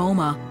 3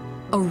 thymoma,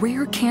 a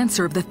rare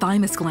cancer of the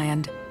thymus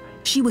gland.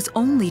 She was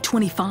only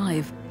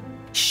 25.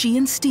 She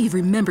and Steve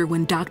remember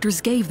when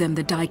doctors gave them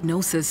the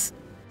diagnosis.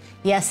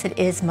 Yes, it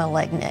is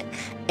malignant,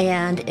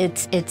 and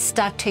it's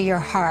stuck to your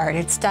heart,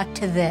 it's stuck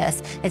to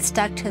this, it's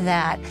stuck to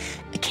that.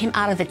 It came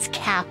out of its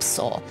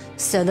capsule,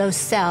 so those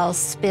cells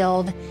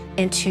spilled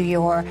into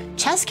your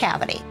chest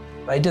cavity.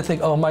 I did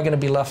think, oh, am I going to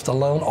be left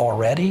alone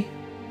already?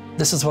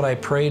 This is what I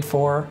prayed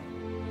for.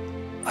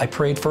 I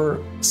prayed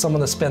for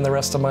someone to spend the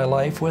rest of my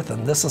life with,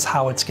 and this is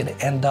how it's going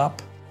to end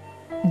up.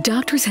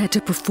 Doctors had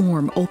to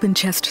perform open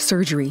chest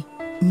surgery.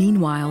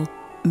 Meanwhile,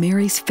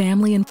 Mary's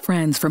family and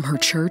friends from her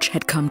church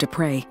had come to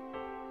pray.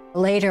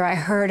 Later, I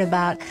heard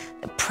about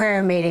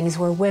prayer meetings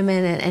where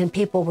women and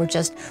people were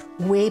just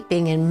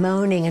weeping and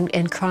moaning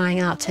and crying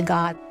out to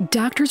God.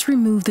 Doctors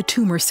removed the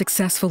tumor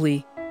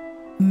successfully.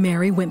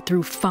 Mary went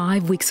through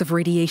 5 weeks of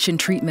radiation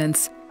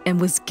treatments and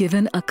was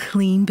given a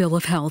clean bill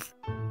of health.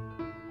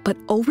 But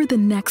over the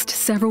next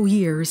several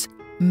years,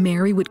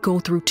 Mary would go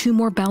through 2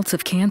 more bouts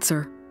of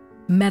cancer.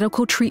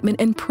 Medical treatment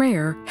and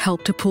prayer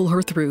helped to pull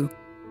her through.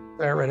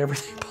 I read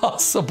everything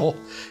possible.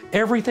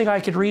 Everything I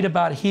could read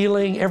about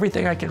healing,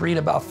 everything I could read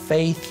about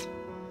faith,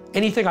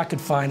 anything I could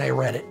find, I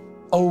read it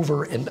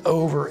over and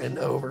over and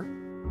over.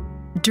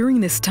 During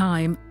this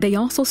time, they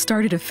also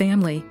started a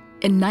family.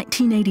 In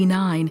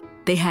 1989,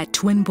 they had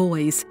twin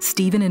boys,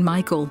 Stephen and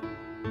Michael.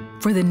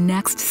 For the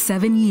next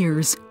 7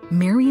 years,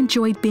 Mary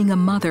enjoyed being a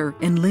mother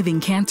and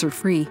living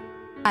cancer-free.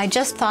 I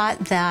just thought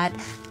that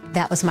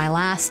that was my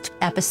last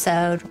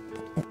episode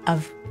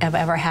of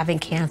ever having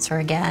cancer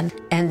again.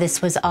 And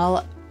this was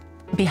all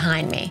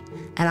behind me.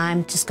 And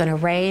I'm just going to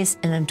raise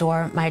and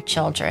adore my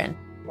children.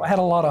 I had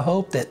a lot of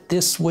hope that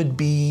this would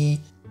be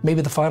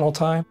maybe the final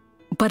time.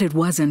 But it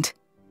wasn't.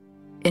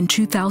 In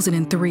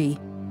 2003,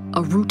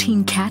 a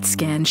routine CAT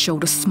scan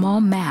showed a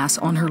small mass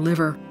on her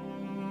liver.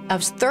 I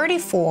was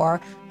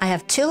 34. I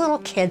have 2 little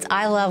kids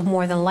I love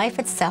more than life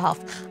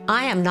itself.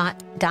 I am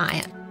not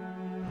dying.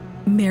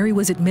 Mary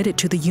was admitted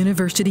to the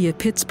University of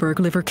Pittsburgh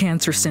Liver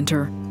Cancer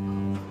Center.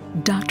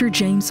 Dr.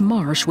 James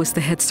Marsh was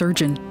the head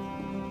surgeon.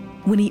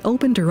 When he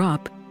opened her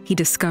up, he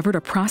discovered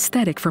a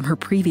prosthetic from her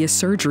previous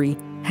surgery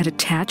had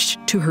attached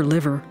to her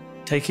liver.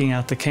 Taking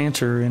out the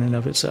cancer in and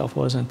of itself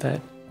wasn't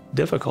that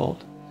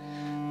difficult,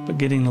 but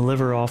getting the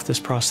liver off this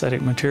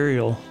prosthetic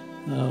material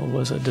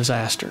was a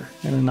disaster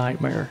and a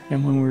nightmare.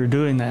 And when we were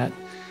doing that,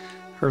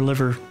 her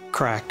liver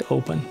cracked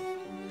open.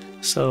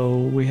 So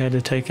we had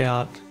to take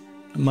out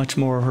much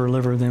more of her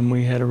liver than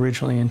we had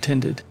originally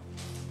intended.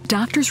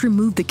 Doctors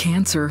removed the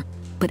cancer,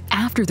 but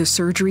after the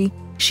surgery,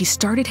 she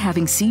started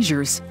having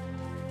seizures.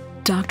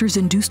 Doctors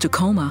induced a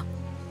coma.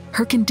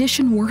 Her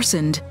condition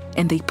worsened,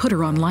 and they put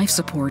her on life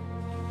support.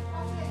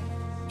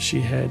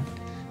 She had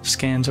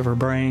scans of her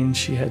brain.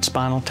 She had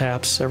spinal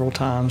taps several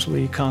times.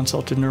 We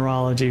consulted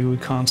neurology. We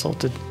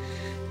consulted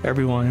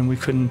everyone, and we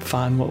couldn't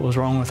find what was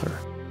wrong with her.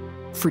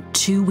 For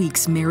 2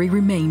 weeks, Mary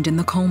remained in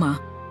the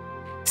coma.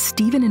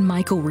 Stephen and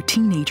Michael were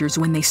teenagers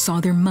when they saw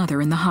their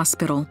mother in the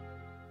hospital.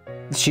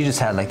 She just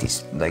had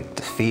the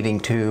feeding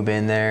tube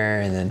in there,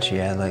 and then she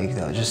had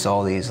just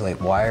all these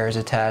wires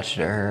attached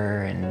to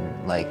her, and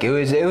it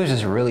was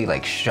just really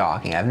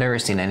shocking. I've never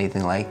seen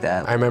anything like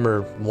that. I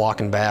remember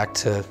walking back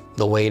to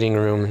the waiting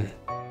room, and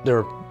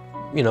there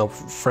were,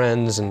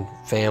 friends and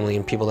family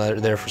and people that are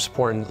there for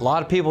support, and a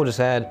lot of people just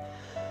had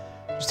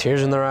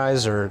tears in their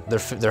eyes or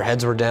their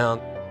heads were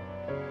down.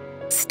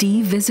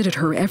 Steve visited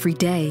her every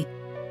day.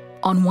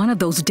 On one of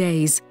those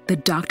days, the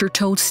doctor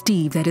told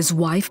Steve that his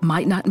wife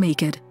might not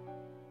make it.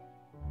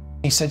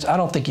 He said, "I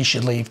don't think you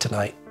should leave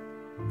tonight."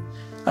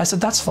 I said,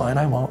 "That's fine,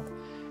 I won't."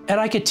 And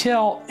I could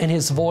tell in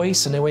his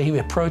voice and the way he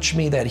approached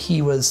me that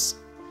it was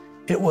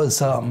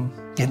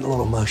getting a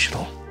little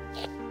emotional.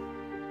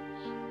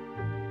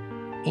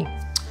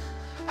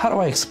 How do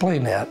I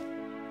explain that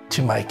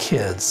to my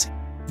kids?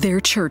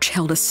 Their church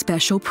held a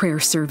special prayer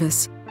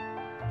service.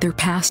 Their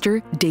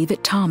pastor,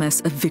 David Thomas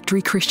of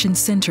Victory Christian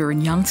Center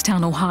in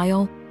Youngstown,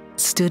 Ohio,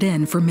 stood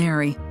in for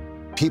Mary.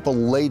 People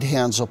laid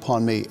hands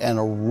upon me and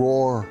a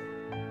roar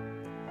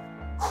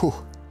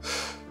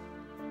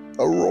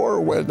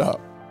went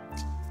up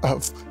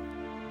of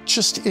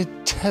just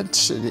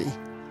intensity.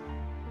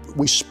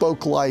 We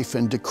spoke life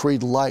and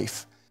decreed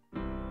life.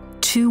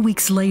 2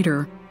 weeks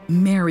later,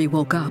 Mary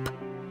woke up.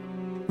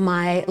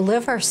 My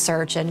liver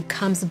surgeon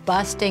comes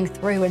busting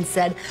through and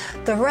said,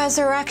 "The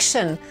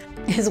resurrection,"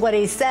 is what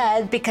he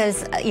said,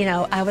 because,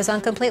 I was on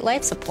complete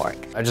life support.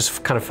 I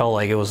just kind of felt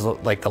like it was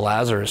like the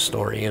Lazarus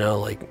story,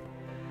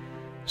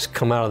 just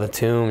come out of the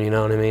tomb, you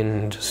know what I mean?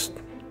 And just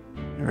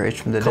right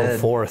from the come dead.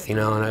 forth, and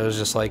I was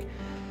just like,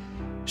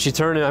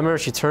 I remember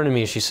she turned to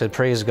me, she said,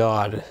 "Praise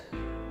God."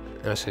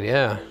 And I said,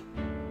 "Yeah."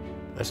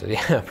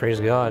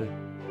 Praise God.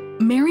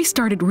 Mary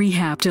started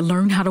rehab to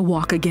learn how to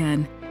walk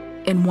again.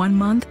 In 1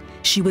 month,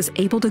 she was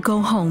able to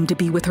go home to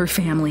be with her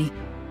family.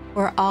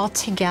 We're all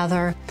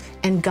together,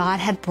 and God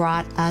had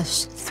brought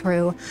us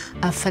through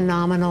a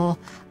phenomenal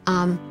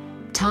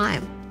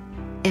time,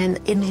 and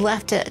it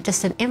left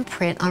just an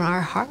imprint on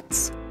our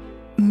hearts.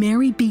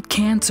 Mary beat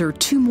cancer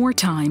 2 more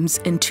times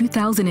in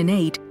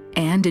 2008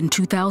 and in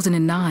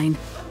 2009.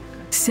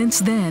 Since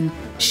then,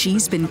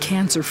 she's been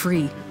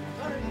cancer-free.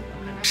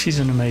 She's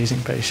an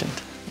amazing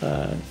patient,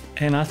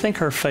 and I think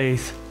her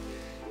faith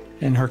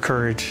and her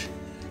courage,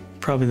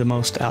 probably the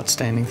most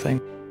outstanding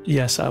thing.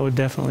 Yes, I would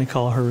definitely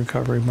call her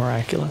recovery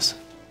miraculous.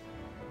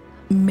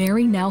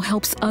 Mary now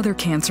helps other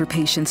cancer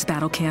patients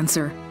battle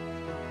cancer.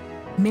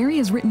 Mary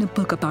has written a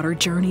book about her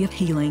journey of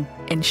healing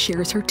and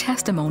shares her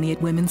testimony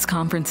at women's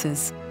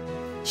conferences.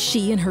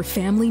 She and her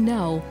family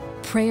know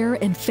prayer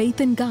and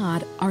faith in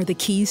God are the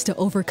keys to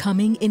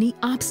overcoming any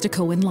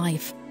obstacle in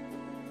life.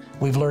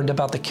 We've learned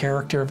about the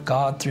character of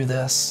God through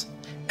this,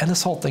 and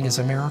this whole thing is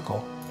a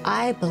miracle.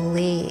 I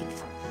believe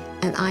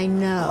and I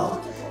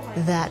know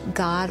that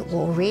God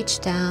will reach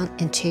down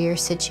into your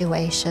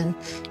situation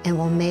and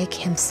will make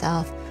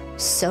himself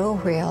so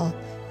real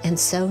and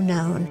so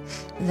known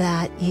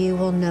that you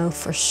will know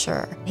for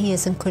sure he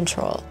is in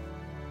control.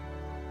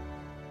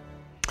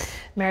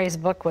 Mary's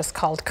book was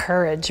called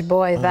Courage.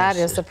 Boy, that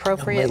is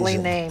appropriately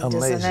named,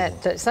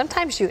 isn't it?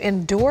 Sometimes you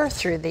endure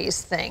through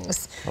these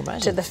things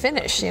to the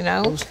finish, you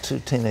know? Those two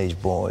teenage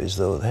boys,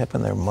 though,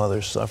 having their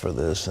mother suffer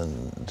this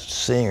and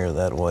seeing her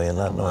that way and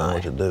not knowing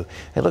what to do.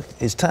 Hey, look,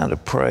 it's time to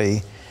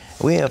pray.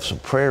 We have some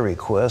prayer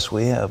requests.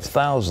 We have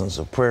thousands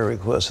of prayer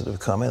requests that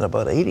have come in,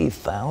 about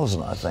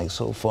 80,000, I think,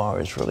 so far.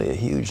 It's really a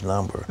huge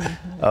number.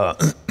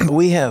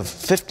 We have a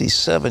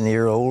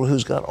 57-year-old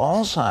who's got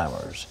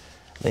Alzheimer's.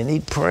 They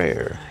need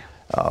prayer.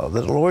 That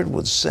the Lord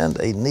would send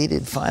a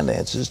needed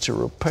finances to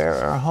repair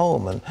our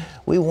home. And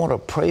we want to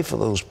pray for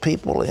those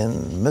people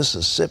in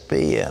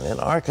Mississippi and in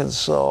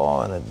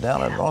Arkansas and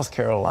down in North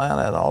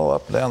Carolina and all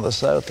up down the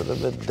south that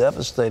have been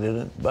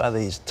devastated by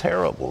these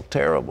terrible,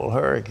 terrible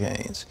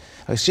hurricanes.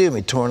 Excuse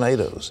me,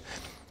 tornadoes.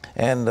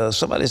 And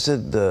somebody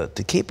said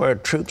to keep our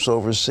troops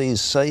overseas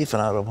safe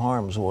and out of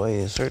harm's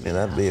way. Certainly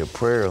that'd be a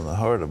prayer in the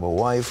heart of a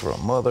wife or a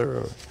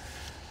mother,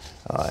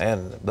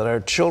 and that our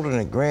children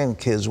and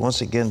grandkids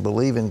once again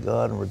believe in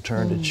God and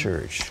return to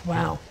church.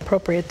 Wow,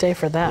 appropriate day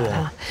for that,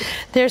 huh?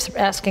 There's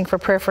asking for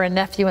prayer for a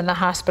nephew in the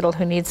hospital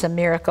who needs a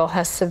miracle,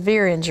 has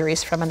severe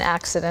injuries from an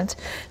accident.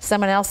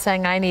 Someone else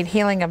saying, I need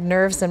healing of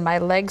nerves in my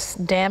legs,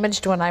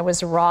 damaged when I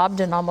was robbed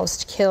and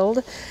almost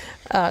killed.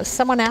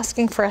 Someone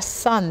asking for a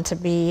son to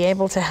be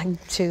able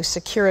to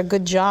secure a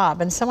good job,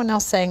 and someone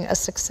else saying a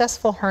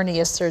successful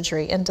hernia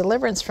surgery and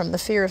deliverance from the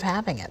fear of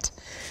having it.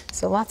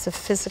 So lots of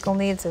physical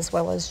needs as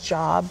well as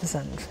jobs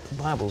and The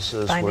Bible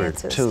says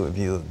finances. where two of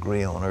you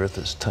agree on earth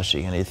is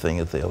touching anything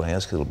that they'll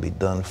ask, it'll be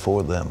done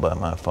for them by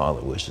my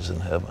Father which is in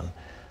heaven.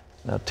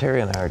 Now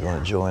Terry and I are going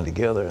to join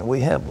together, and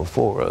we have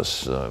before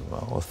us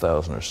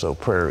 1,000 or so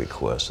prayer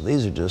requests.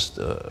 These are just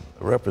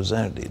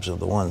representatives of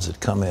the ones that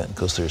come in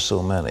because there's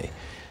so many.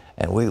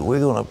 And we're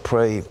going to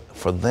pray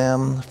for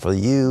them, for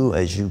you,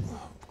 as you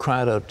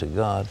cried out to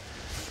God.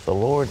 The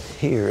Lord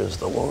hears,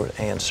 the Lord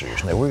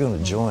answers. Now we're going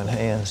to join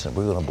hands and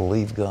we're going to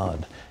believe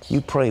God.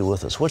 You pray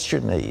with us. What's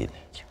your need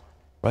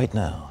right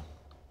now?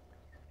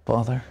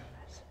 Father,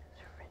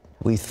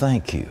 we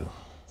thank you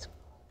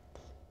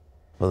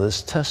for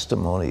this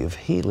testimony of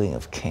healing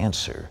of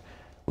cancer.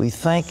 We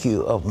thank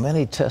you of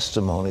many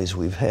testimonies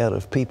we've had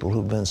of people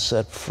who've been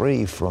set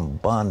free from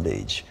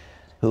bondage,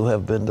 who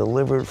have been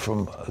delivered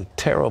from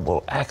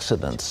terrible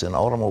accidents in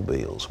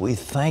automobiles. We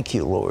thank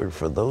you, Lord,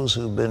 for those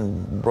who've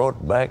been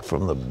brought back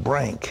from the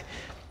brink.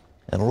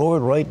 And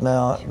Lord, right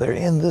now, they're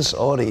in this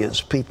audience,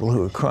 people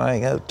who are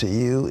crying out to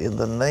you in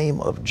the name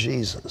of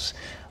Jesus.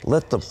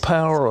 Let the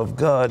power of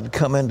God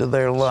come into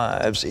their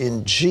lives.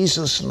 In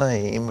Jesus'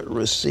 name,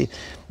 receive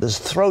this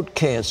throat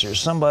cancer.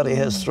 Somebody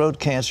has throat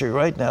cancer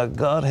right now.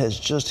 God has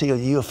just healed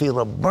you. You'll feel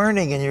a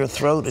burning in your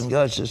throat, and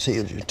God's just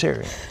healed you.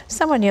 Terry.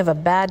 Someone, you have a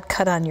bad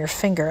cut on your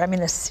finger. I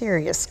mean, a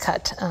serious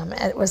cut.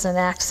 It was an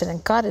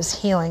accident. God is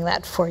healing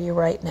that for you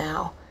right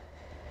now.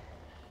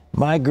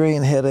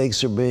 Migraine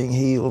headaches are being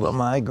healed. A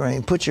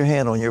migraine. Put your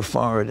hand on your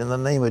forehead in the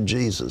name of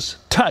Jesus.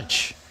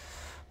 Touch.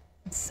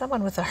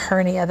 Someone with a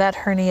hernia, that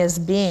hernia is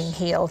being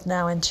healed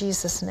now in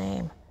Jesus'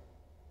 name.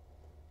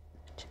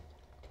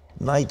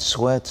 Night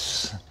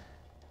sweats,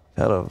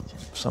 had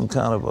some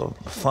kind of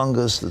a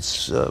fungus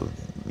that's,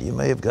 you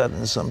may have gotten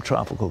in some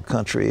tropical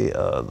country.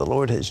 The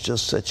Lord has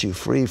just set you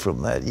free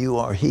from that. You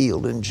are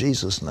healed in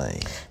Jesus'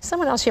 name.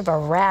 Someone else, you have a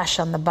rash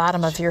on the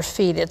bottom of your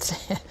feet.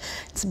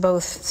 It's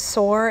both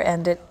sore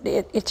and it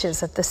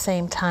itches at the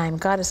same time.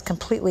 God is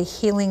completely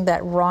healing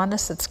that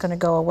rawness. It's going to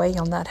go away.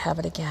 You'll not have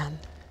it again.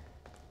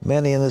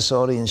 Many in this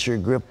audience, you're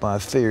gripped by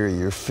fear.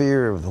 You're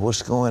fear of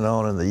what's going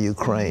on in the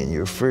Ukraine.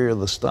 You're fear of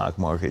the stock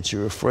market.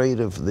 You're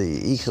afraid of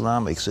the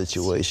economic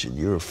situation.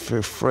 You're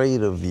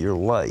afraid of your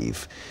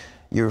life.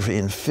 You're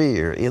in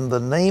fear. In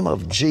the name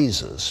of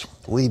Jesus,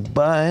 we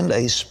bind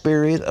a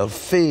spirit of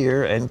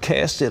fear and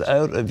cast it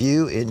out of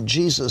you in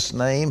Jesus'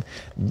 name.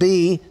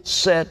 Be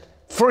set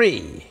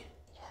free.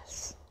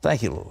 Yes.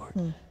 Thank you,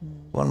 Lord.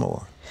 One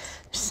more.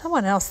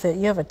 Someone else that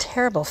you have a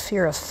terrible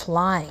fear of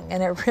flying,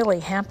 and it really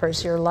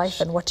hampers your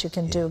life and what you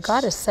can do.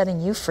 God is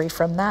setting you free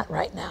from that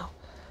right now.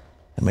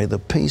 And may the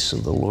peace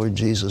of the Lord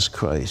Jesus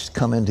Christ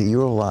come into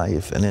your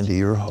life and into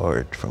your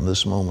heart from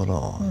this moment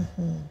on.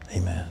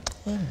 Amen.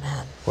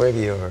 Amen. Wherever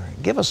you are,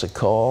 give us a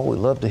call. We'd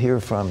love to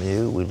hear from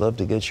you. We'd love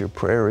to get your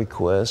prayer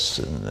requests,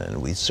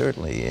 and we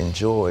certainly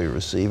enjoy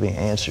receiving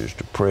answers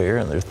to prayer,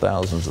 and there are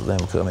thousands of them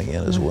coming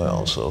in as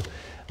well. So.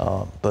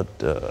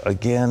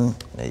 Again,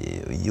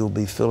 you'll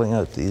be filling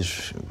out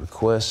these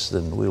requests,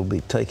 and we'll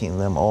be taking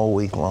them all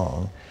week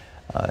long.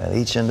 And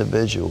each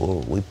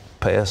individual we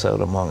pass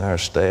out among our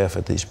staff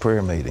at these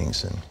prayer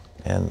meetings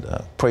and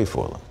pray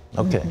for them.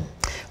 Okay.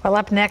 Well,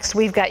 up next,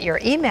 we've got your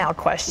email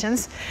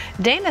questions.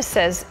 Dana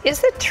says,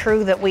 is it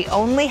true that we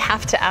only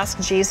have to ask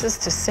Jesus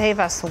to save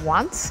us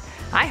once?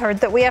 I heard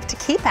that we have to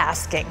keep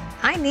asking.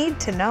 I need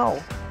to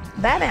know.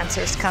 That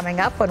answer's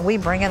coming up when we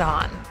bring it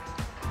on.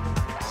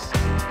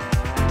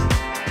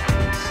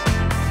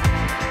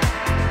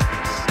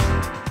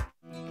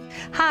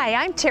 Hi,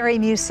 I'm Terry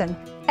Mewson.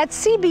 At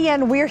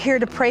CBN, we're here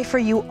to pray for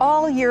you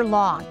all year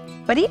long.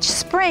 But each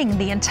spring,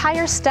 the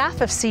entire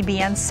staff of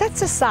CBN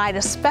sets aside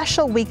a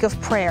special week of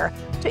prayer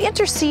to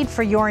intercede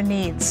for your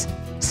needs.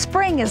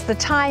 Spring is the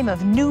time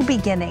of new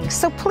beginnings,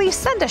 so please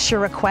send us your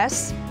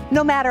requests,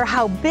 no matter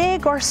how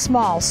big or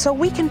small, so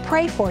we can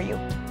pray for you.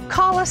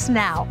 Call us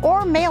now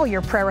or mail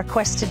your prayer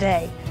request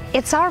today.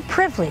 It's our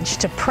privilege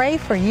to pray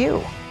for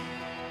you.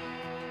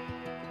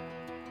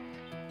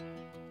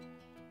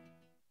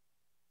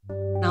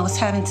 I was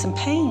having some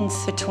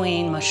pains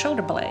between my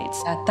shoulder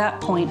blades. At that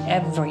point,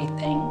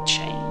 everything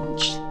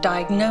changed.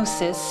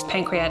 Diagnosis,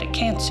 pancreatic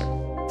cancer.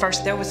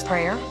 First, there was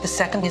prayer. The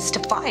second is to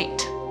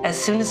fight. As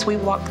soon as we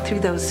walked through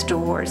those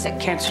doors at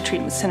Cancer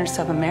Treatment Centers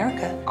of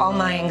America, all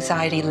my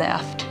anxiety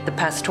left. The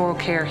pastoral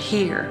care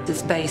here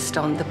is based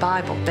on the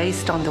Bible,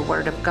 based on the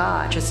Word of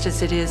God, just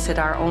as it is at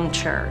our own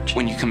church.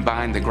 When you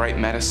combine the great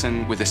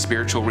medicine with the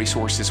spiritual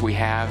resources we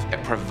have,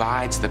 it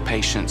provides the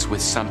patients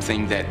with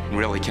something that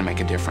really can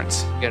make a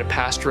difference. You got a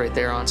pastor right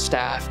there on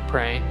staff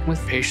praying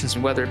with patients,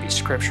 whether it be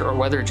scripture or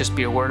whether it just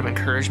be a word of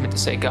encouragement to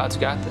say, God's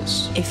got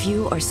this. If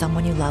you or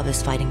someone you love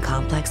is fighting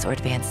complex or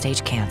advanced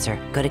stage cancer,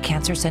 go to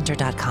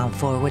cancercenter.com/faith.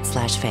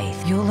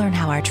 You'll learn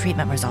how our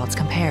treatment results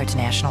compare to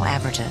national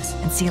averages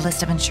and see a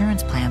list of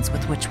insurance plans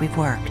with which we've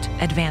worked.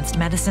 Advanced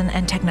medicine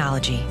and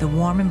technology, the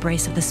warm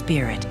embrace of the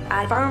Spirit.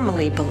 I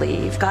firmly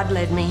believe God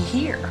led me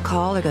here.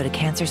 Call or go to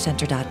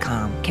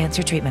cancercenter.com.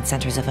 Cancer Treatment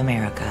Centers of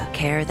America.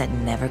 Care that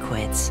never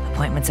quits.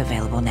 Appointments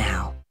available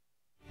now.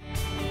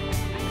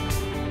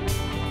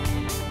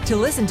 To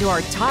listen to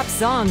our top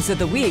songs of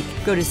the week,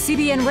 go to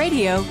CBN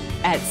Radio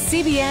at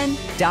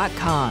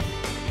cbn.com.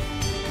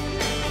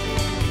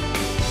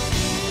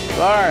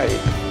 All right.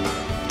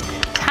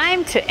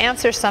 Time to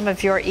answer some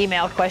of your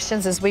email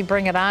questions as we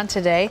bring it on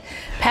today.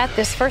 Pat,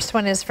 this first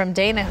one is from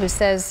Dana, who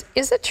says,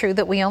 is it true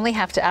that we only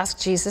have to ask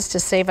Jesus to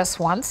save us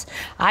once?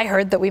 I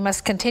heard that we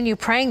must continue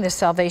praying this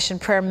salvation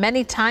prayer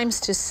many times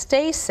to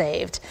stay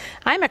saved.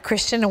 I'm a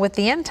Christian, and with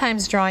the end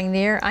times drawing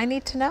near, I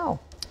need to know.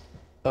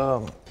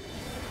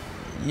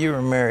 You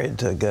were married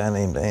to a guy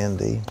named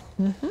Andy,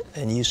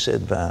 and you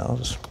said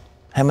vows.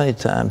 How many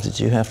times did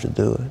you have to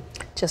do it?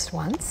 Just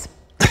once.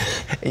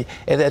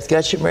 And that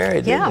got you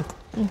married, didn't it?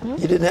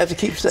 You didn't have to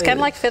keep saying It's kind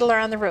of like Fiddler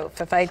on the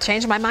Roof. If I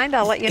change my mind,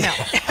 I'll let you know.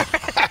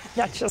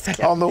 Not just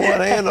kidding. On the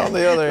one hand, on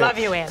the other hand. Love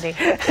you, Andy.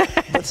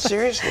 But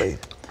seriously,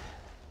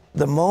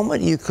 the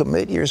moment you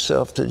commit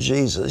yourself to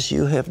Jesus,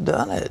 you have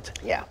done it.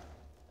 Yeah.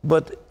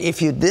 But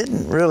if you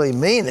didn't really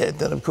mean it,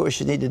 then of course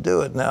you need to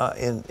do it. Now,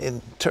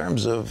 in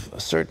terms of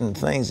certain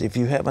things, if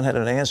you haven't had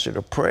an answer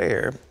to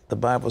prayer, the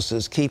Bible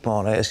says keep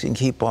on asking,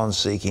 keep on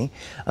seeking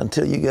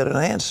until you get an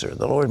answer.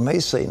 The Lord may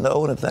say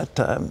no, and at that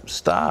time,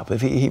 stop.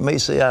 If He may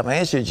say, I've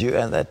answered you,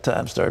 and at that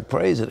time, start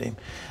praising Him.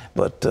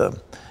 But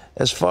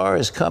as far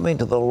as coming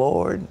to the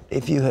Lord,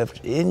 if you have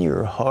in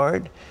your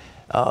heart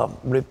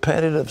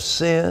repented of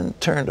sin,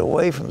 turned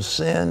away from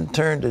sin,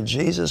 turned to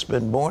Jesus,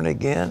 been born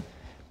again,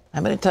 how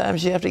many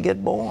times do you have to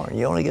get born?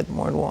 You only get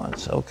born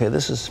once. Okay,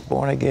 this is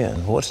born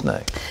again. What's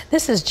next?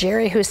 This is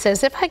Jerry, who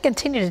says, if I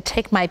continue to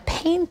take my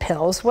pain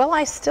pills, will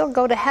I still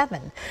go to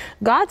heaven?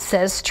 God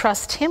says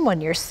trust Him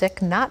when you're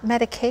sick, not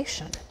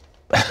medication.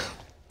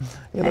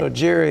 You know,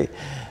 Jerry,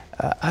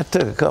 I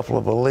took a couple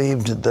of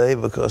Aleve today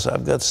because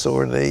I've got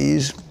sore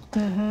knees.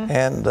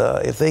 And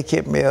if they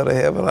kept me out of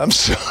heaven, I'm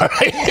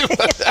sorry.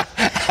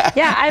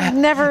 Yeah, I've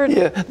never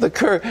the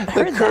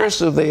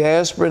curse of the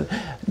aspirin.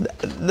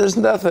 There's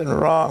nothing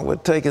wrong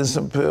with taking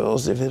some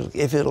pills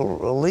if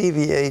it'll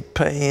alleviate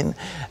pain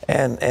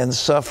and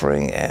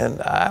suffering.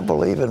 And I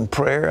believe in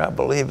prayer. I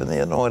believe in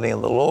the anointing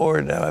of the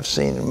Lord. Now, I've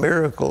seen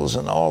miracles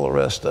and all the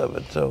rest of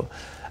it. So,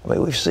 I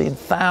mean, we've seen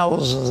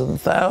thousands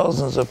and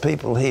thousands of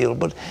people healed.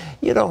 But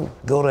you don't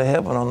go to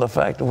heaven on the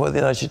fact of whether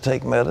or not you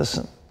take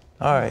medicine.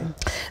 All right.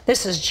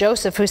 This is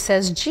Joseph, who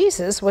says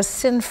Jesus was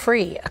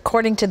sin-free.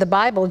 According to the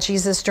Bible,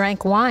 Jesus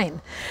drank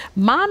wine.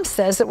 Mom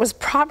says it was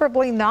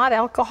probably not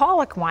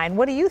alcoholic wine.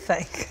 What do you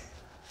think?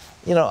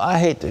 You know, I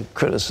hate to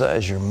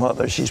criticize your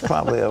mother. She's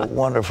probably a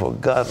wonderful,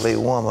 godly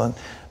woman.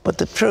 But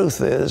the truth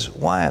is,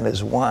 wine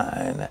is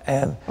wine.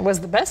 And it was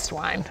the best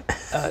wine.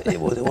 It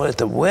was at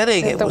the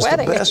wedding. It was the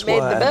best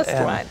wine. The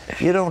best wine.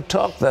 You don't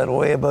talk that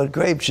way about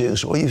grape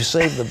juice. Well, you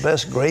saved the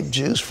best grape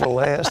juice for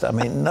last. I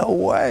mean, no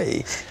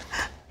way.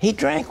 He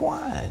drank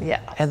wine. Yeah.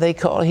 And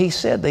he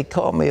said they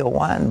called me a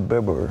wine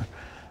bibber.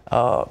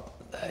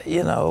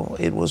 You know,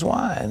 it was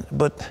wine.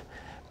 But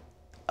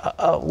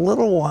a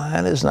little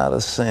wine is not a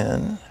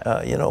sin.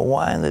 You know,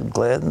 wine that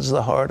gladdens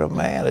the heart of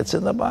man. It's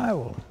in the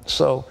Bible.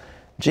 So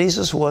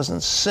Jesus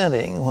wasn't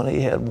sinning when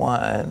He had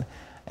wine.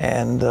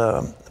 And,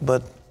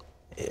 but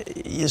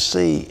you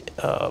see,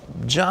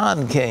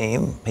 John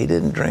came, he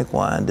didn't drink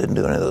wine, didn't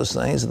do any of those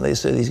things, and they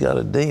said he's got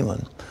a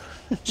demon.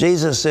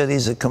 Jesus said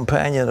he's a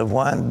companion of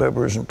wine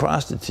bibbers and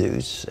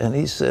prostitutes, and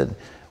he said,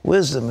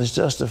 wisdom is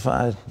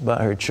justified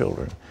by her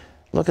children.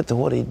 Look at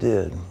what he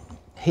did.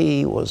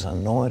 He was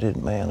anointed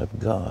man of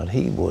God.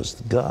 He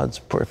was God's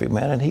perfect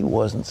man, and he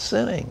wasn't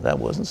sinning. That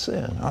wasn't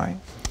sin, all right?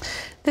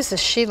 This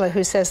is Sheila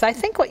who says, I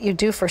think what you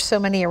do for so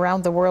many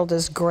around the world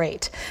is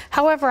great.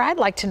 However, I'd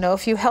like to know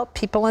if you help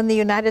people in the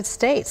United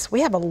States. We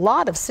have a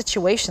lot of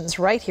situations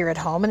right here at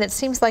home, and it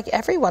seems like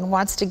everyone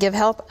wants to give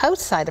help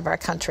outside of our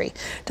country.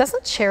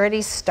 Doesn't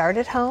charity start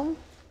at home?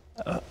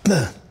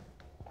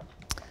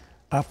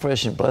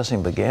 Operation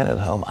Blessing began at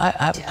home.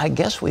 I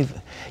guess we've,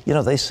 you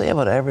know, they say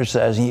about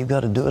advertising, you've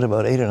got to do it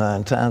about 8 or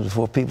 9 times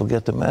before people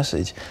get the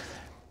message.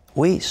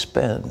 We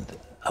spend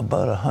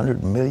about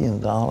 $100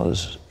 million.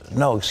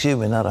 No, excuse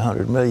me, not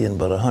 100 million,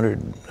 but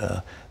 100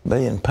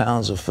 million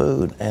pounds of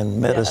food and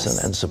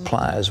medicine and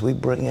supplies we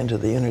bring into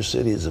the inner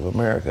cities of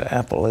America,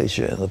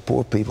 Appalachia, and the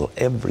poor people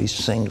every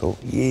single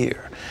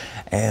year.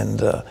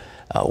 And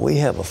we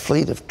have a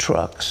fleet of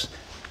trucks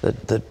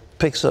that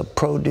picks up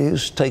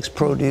produce, takes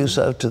produce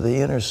out to the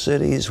inner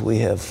cities. We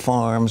have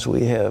farms,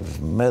 we have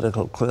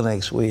medical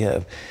clinics, we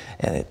have,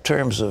 and in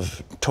terms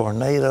of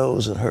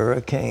tornadoes and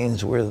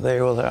hurricanes, we're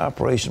there with our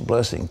Operation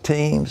Blessing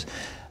teams.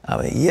 I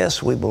mean,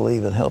 yes, we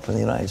believe in helping the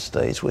United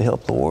States. We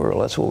help the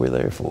world. That's what we're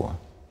there for.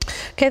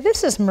 Okay,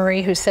 this is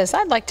Marie who says,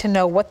 I'd like to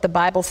know what the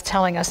Bible's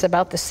telling us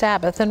about the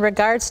Sabbath in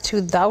regards to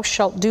thou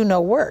shalt do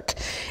no work.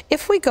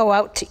 If we go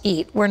out to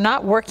eat, we're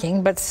not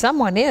working, but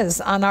someone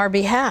is on our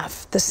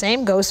behalf. The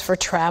same goes for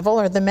travel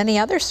or the many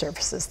other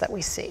services that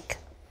we seek.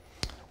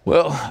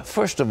 Well,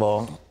 first of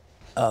all,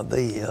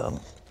 the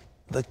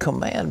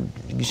command,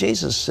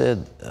 Jesus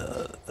said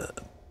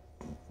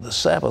the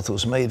Sabbath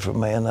was made for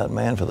man, not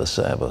man for the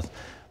Sabbath.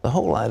 The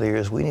whole idea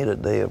is we need a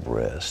day of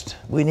rest.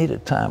 We need a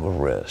time of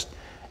rest.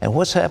 And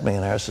what's happening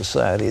in our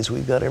society is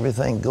we've got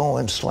everything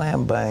going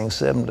slam bang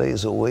 7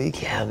 days a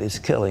week, and it's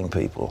killing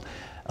people.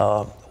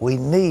 We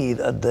need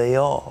a day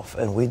off,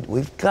 and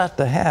we've got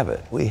to have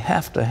it. We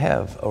have to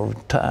have a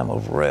time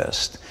of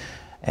rest.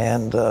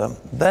 And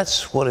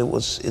that's what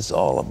it's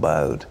all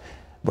about.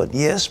 But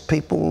yes,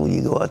 people,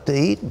 you go out to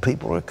eat and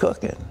people are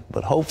cooking.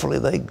 But hopefully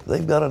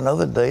they've got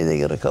another day, they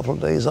get a couple of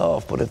days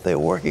off. But if they're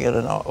working at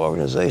an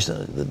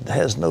organization that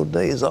has no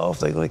days off,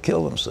 they're going to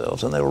kill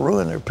themselves and they'll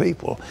ruin their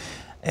people.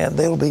 And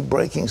they'll be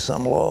breaking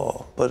some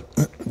law. But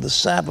the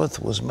Sabbath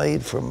was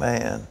made for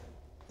man,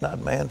 not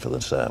man for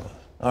the Sabbath.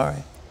 All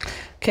right.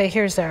 Okay,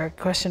 here's our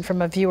question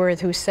from a viewer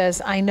who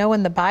says, I know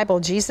in the Bible,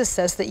 Jesus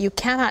says that you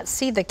cannot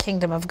see the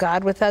kingdom of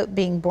God without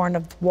being born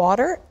of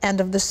water and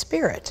of the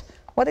Spirit.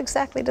 What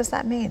exactly does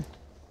that mean?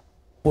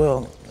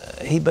 Well,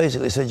 he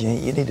basically said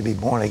you need to be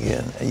born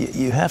again.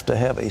 You have to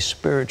have a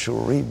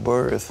spiritual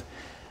rebirth.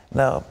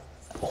 Now,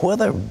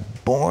 whether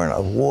born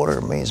of water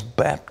means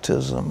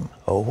baptism,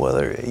 or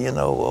whether, you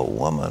know, a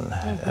woman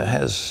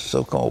has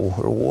so-called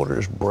her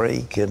waters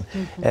break and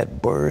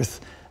at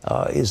birth,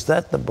 is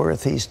that the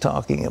birth he's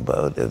talking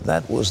about? If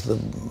that was the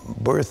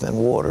birth in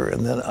water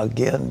and then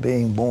again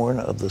being born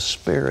of the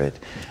Spirit,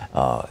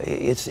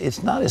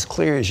 it's not as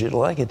clear as you'd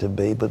like it to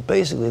be, but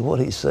basically what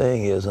he's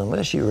saying is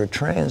unless you are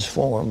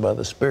transformed by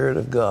the Spirit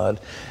of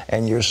God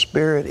and your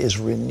spirit is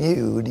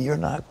renewed, you're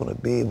not going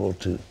to be able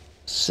to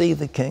see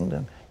the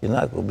kingdom. You're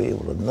not going to be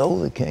able to know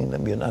the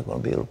kingdom. You're not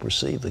going to be able to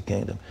perceive the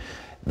kingdom.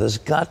 There's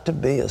got to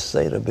be a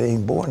state of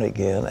being born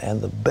again,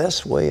 and the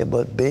best way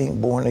about being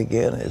born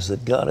again is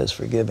that God has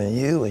forgiven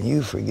you and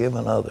you've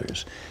forgiven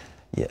others.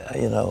 Yeah,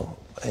 you know,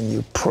 and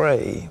you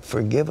pray,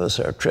 forgive us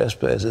our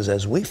trespasses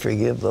as we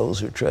forgive those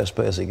who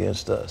trespass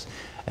against us.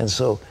 And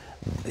so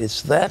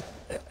it's that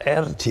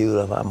attitude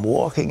of I'm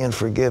walking in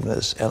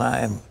forgiveness and I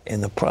am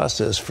in the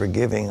process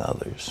forgiving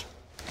others.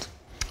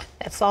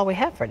 That's all we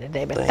have for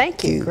today, but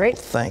thank you.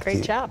 Great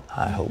job.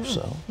 I hope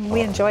so.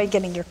 We enjoyed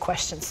getting your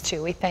questions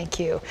too. We thank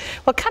you.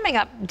 Well, coming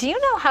up, do you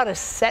know how to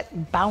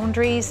set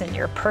boundaries in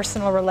your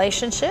personal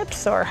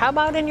relationships, or how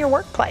about in your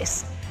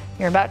workplace?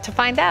 You're about to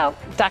find out.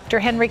 Dr.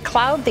 Henry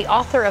Cloud, the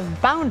author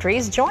of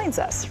Boundaries, joins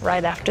us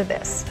right after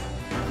this.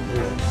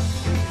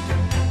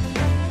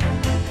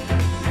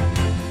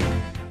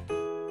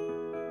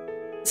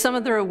 Some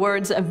of the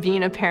rewards of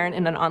being a parent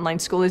in an online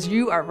school is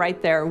you are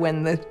right there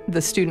when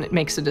the student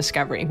makes a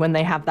discovery, when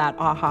they have that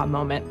aha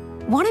moment.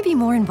 Want to be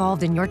more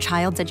involved in your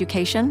child's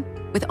education?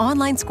 With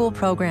online school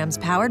programs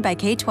powered by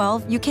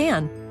K-12, you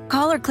can.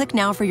 Call or click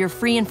now for your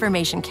free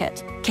information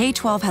kit.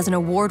 K-12 has an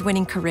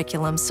award-winning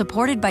curriculum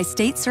supported by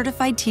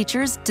state-certified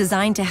teachers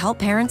designed to help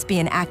parents be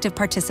an active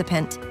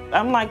participant.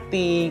 I'm like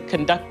the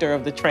conductor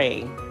of the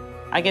train.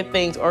 I get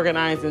things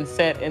organized and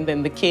set, and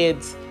then the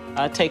kids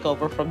take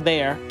over from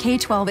there.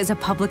 K-12 is a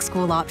public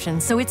school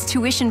option, so it's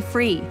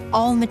tuition-free.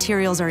 All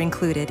materials are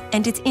included,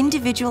 and it's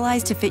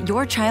individualized to fit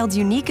your child's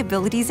unique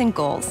abilities and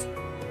goals.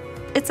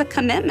 it's a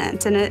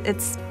commitment, and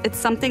it's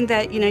something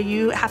that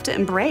you have to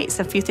embrace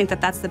if you think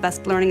that that's the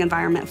best learning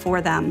environment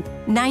for them.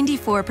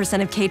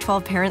 94% of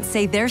K-12 parents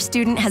say their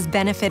student has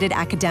benefited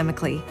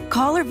academically.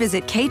 Call or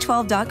visit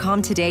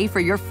k12.com today for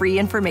your free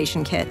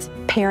information kit.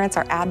 Parents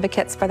are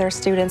advocates for their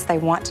students. They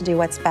want to do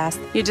what's best.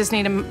 You just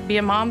need to be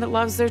a mom that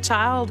loves their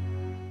child.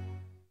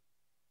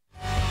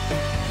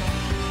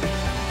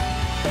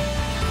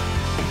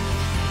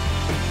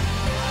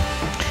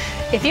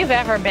 If you've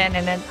ever been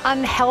in an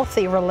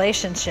unhealthy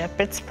relationship,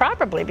 it's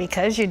probably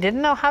because you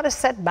didn't know how to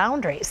set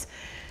boundaries.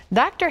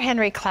 Dr.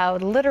 Henry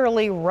Cloud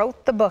literally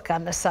wrote the book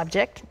on the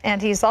subject,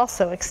 and he's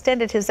also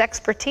extended his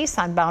expertise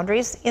on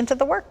boundaries into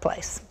the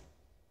workplace.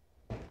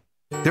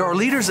 There are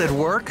leaders at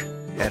work,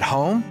 at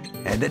home,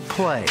 and at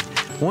play.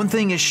 One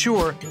thing is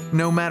sure,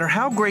 no matter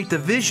how great the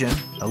vision,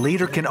 a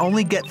leader can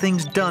only get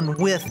things done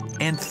with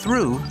and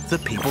through the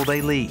people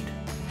they lead.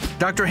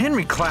 Dr.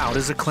 Henry Cloud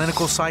is a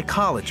clinical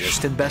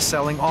psychologist and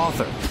best-selling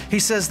author. He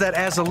says that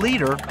as a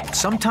leader,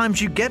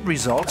 sometimes you get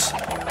results,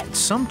 and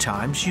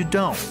sometimes you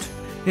don't.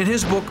 In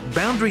his book,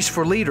 Boundaries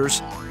for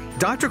Leaders,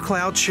 Dr.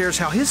 Cloud shares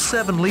how his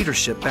 7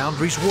 leadership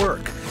boundaries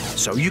work,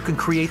 so you can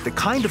create the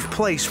kind of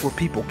place where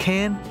people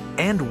can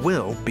and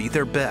will be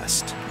their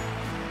best.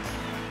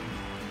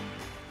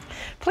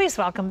 Please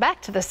welcome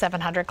back to the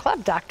 700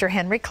 Club, Dr.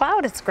 Henry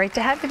Cloud. It's great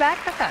to have you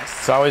back with us.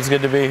 It's always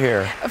good to be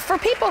here. For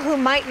people who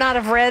might not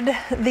have read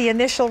the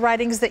initial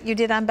writings that you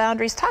did on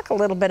boundaries, talk a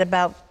little bit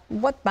about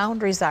what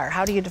boundaries are.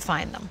 How do you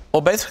define them?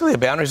 Well, basically, a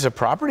boundary is a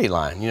property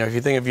line. If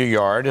you think of your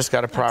yard, it's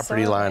got a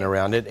property line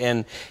around it.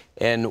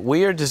 And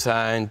we are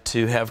designed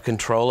to have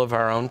control of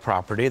our own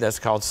property. That's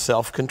called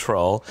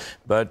self-control,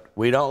 but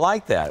we don't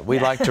like that. We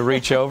like to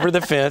reach over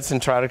the fence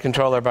and try to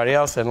control everybody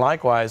else. And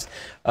likewise,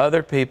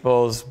 other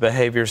people's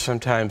behaviors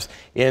sometimes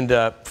end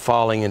up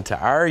falling into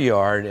our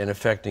yard and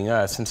affecting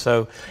us. And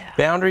so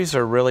boundaries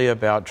are really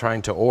about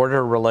trying to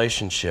order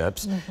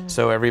relationships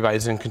so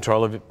everybody's in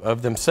control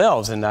of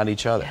themselves and not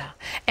each other. Yeah.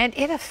 And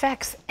it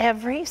affects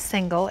every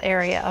single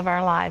area of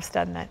our lives,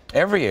 doesn't it?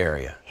 Every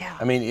area. Yeah.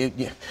 I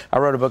mean, I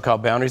wrote a book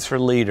called Boundaries for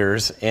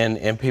Leaders,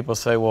 and people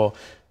say, well,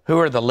 who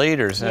are the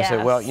leaders? And I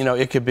say, well,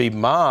 it could be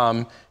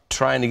mom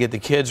trying to get the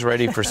kids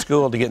ready for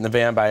school to get in the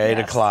van by 8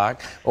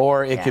 o'clock,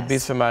 or it could be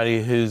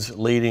somebody who's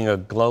leading a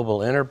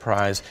global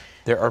enterprise.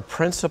 There are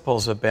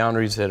principles of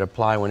boundaries that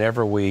apply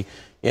whenever we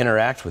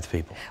interact with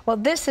people. Well,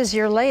 this is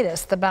your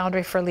latest, The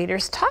Boundary for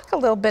Leaders. Talk a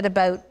little bit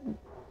about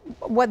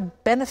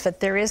what benefit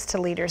there is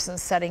to leaders in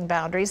setting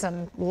boundaries,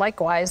 and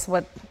likewise,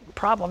 what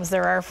problems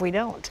there are if we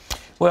don't.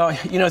 Well,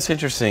 it's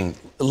interesting.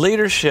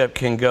 Leadership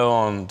can go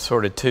on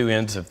sort of two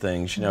ends of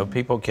things.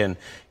 People can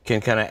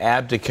kind of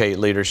abdicate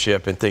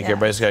leadership and think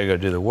everybody's got to go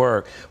do the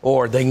work,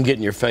 or they can get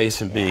in your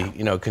face and be,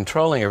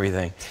 controlling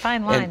everything.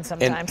 Fine line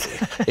sometimes.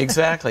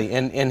 Exactly.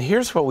 And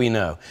here's what we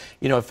know.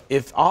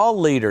 If all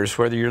leaders,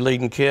 whether you're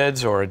leading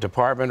kids or a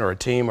department or a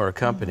team or a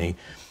company,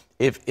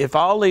 if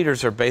all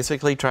leaders are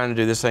basically trying to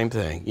do the same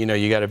thing,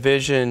 you got a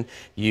vision,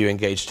 you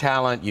engage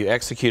talent, you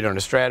execute on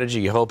a strategy,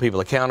 you hold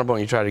people accountable,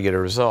 and you try to get a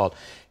result.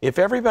 If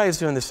everybody's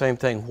doing the same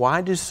thing, why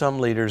do some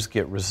leaders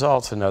get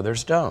results and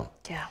others don't?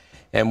 Yeah.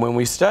 And when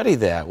we study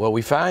that, what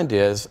we find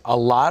is a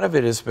lot of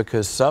it is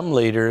because some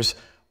leaders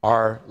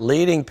are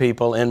leading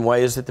people in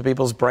ways that the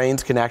people's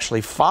brains can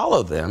actually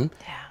follow them,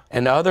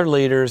 and other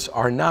leaders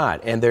are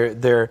not. And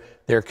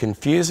they're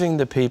confusing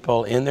the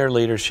people in their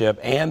leadership,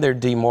 and they're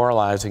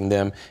demoralizing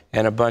them,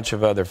 and a bunch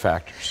of other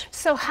factors.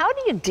 So how do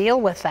you deal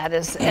with that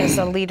as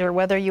a leader,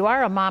 whether you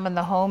are a mom in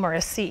the home or a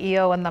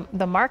CEO in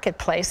the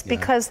marketplace?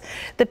 Because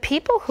the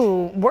people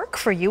who work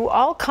for you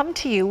all come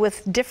to you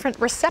with different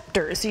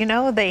receptors.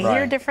 They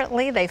hear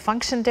differently, they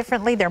function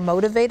differently, they're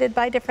motivated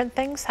by different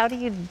things. How do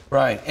you...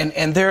 Right,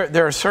 and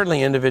there are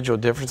certainly individual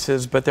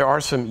differences, but there are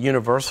some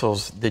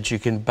universals that you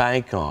can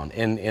bank on.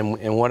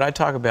 And what I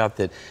talk about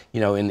that,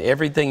 in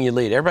everything you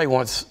lead, everybody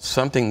wants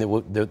something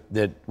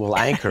that will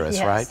anchor us,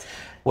 right?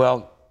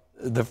 Well,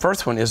 the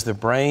first one is the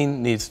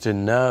brain needs to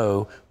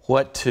know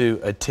what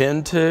to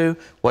attend to,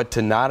 what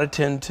to not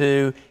attend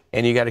to,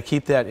 and you got to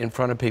keep that in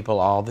front of people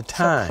all the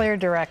time. So clear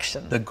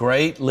direction. The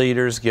great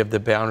leaders give the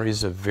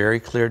boundaries a very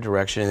clear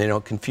direction, and they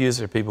don't confuse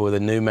their people with a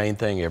new main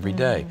thing every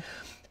day.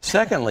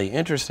 Secondly,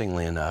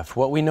 interestingly enough,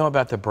 what we know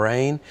about the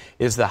brain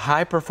is the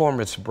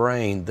high-performance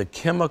brain, the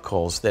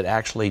chemicals that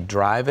actually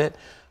drive it,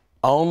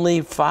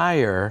 only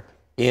fire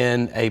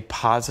in a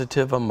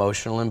positive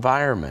emotional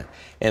environment.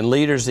 And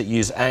leaders that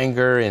use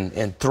anger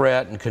and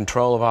threat and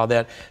control of all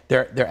that,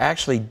 they're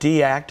actually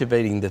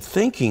deactivating the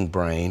thinking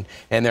brain,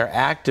 and they're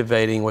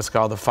activating what's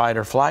called the fight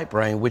or flight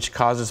brain, which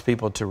causes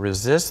people to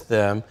resist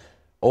them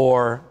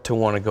or to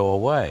want to go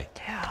away.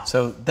 Yeah.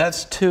 So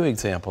that's two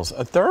examples.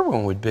 A third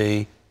one would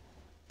be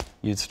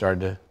you'd start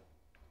to...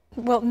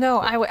 Well, no,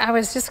 I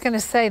was just going to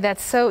say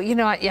that's so,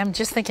 I'm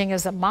just thinking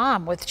as a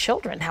mom with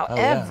children, how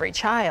every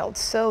child's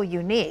so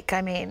unique.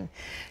 I mean,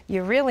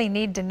 you really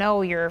need to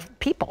know your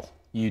people.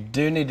 You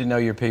do need to know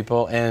your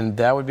people, and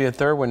that would be a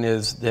third one,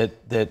 is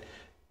that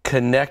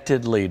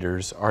connected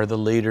leaders are the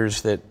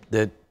leaders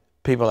that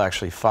people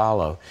actually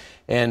follow.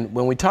 And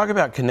when we talk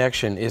about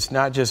connection, it's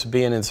not just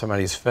being in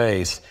somebody's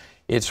face.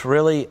 It's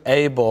really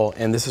able,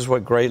 and this is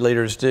what great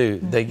leaders do,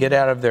 they get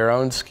out of their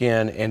own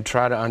skin and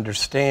try to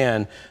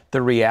understand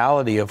the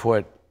reality of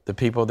what the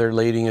people they're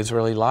leading is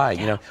really like.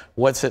 You know,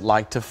 what's it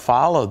like to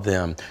follow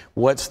them?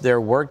 What's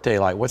their workday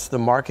like? What's the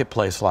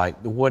marketplace like?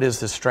 What is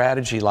the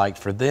strategy like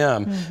for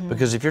them?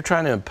 Because if you're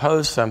trying to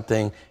impose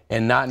something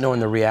and not knowing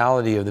the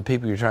reality of the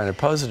people you're trying to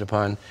impose it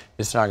upon,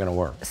 it's not going to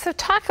work. So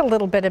talk a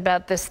little bit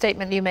about this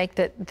statement you make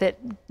that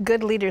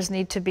good leaders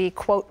need to be,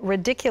 quote,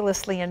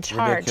 ridiculously in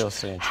charge.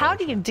 Ridiculously in charge. How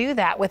do you do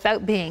that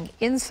without being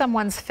in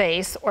someone's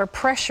face or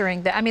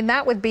pressuring them? I mean,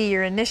 that would be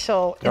your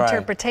initial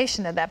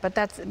interpretation of that,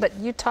 but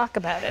you talk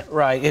about it.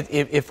 Right.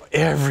 If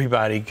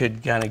everybody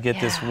could kind of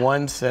get this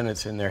one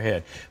sentence in their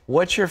head,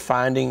 what you're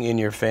finding in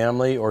your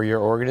family or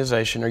your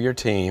organization or your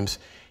teams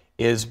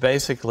is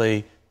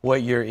basically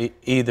what you're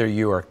either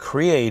you are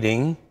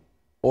creating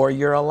or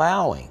you're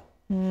allowing.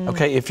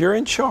 Okay, if you're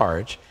in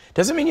charge,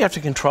 doesn't mean you have to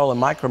control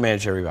and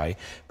micromanage everybody,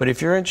 but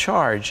if you're in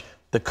charge,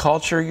 the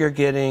culture you're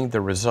getting, the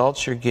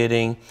results you're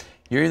getting,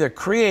 you're either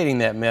creating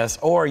that mess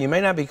or you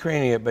may not be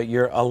creating it, but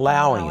you're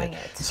allowing it.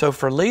 So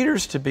for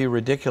leaders to be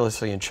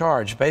ridiculously in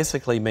charge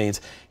basically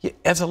means,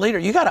 as a leader,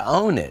 you got to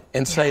own it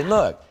and say,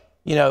 look,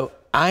 you know,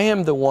 I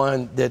am the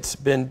one that's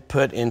been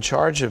put in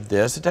charge of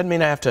this. It doesn't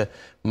mean I have to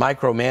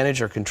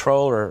micromanage or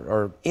control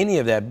or any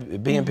of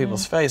that, be in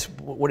people's face.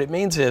 What it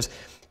means is,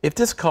 if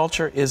this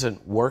culture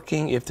isn't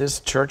working, if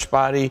this church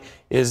body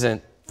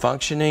isn't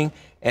functioning,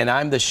 and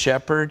I'm the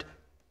shepherd,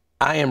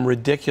 I am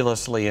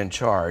ridiculously in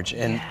charge.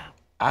 And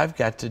I've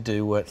got to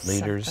do what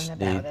leaders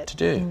need to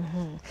do.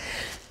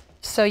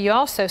 So you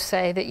also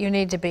say that you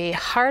need to be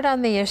hard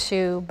on the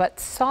issue,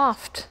 but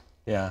soft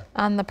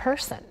on the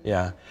person.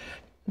 Yeah.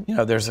 You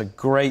know, there's a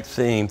great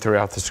theme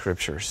throughout the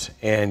scriptures,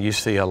 and you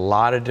see a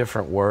lot of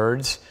different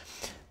words,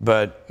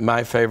 but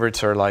my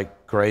favorites are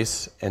like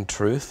grace and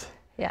truth.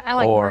 Yeah, I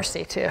like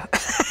mercy too.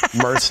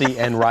 Mercy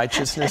and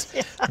righteousness.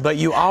 But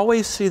you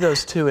always see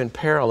those two in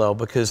parallel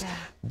because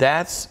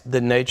that's the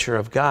nature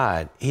of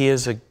God. He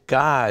is a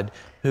God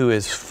who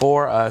is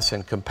for us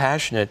and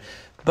compassionate,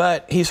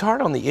 but he's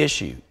hard on the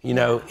issue. You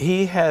know,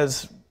 he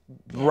has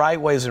right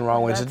ways and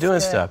wrong ways of doing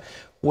stuff.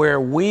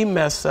 Where we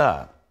mess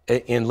up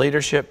in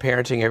leadership,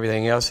 parenting,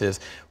 everything else is,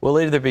 we'll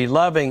either be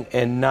loving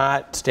and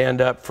not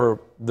stand up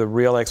for the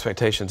real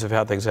expectations of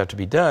how things have to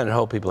be done and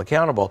hold people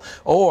accountable,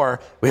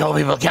 or we hold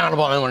people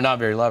accountable and we're not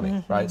very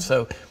loving, right?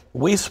 So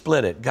we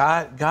split it.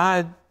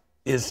 God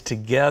is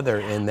together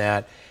in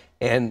that,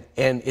 and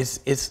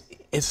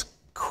it's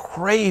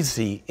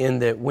crazy in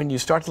that when you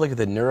start to look at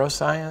the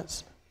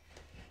neuroscience,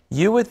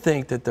 you would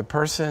think that the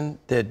person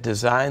that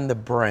designed the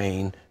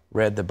brain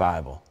read the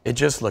Bible. It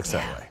just looks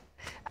that way.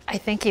 I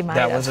think he might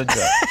have. That was a joke.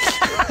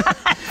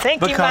 I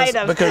think he might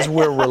have. Because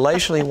we're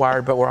relationally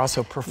wired, but we're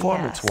also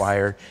performance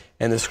wired.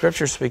 And the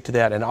scriptures speak to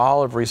that, and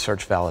all of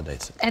research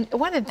validates it. And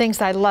one of the things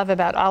I love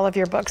about all of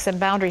your books, and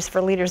Boundaries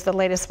for Leaders, the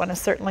latest one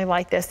is certainly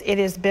like this. It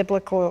is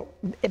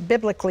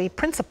biblically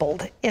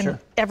principled in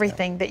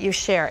everything that you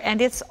share. And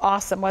it's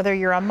awesome. Whether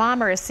you're a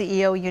mom or a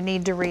CEO, you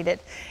need to read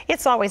it.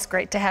 It's always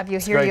great to have you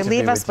here. You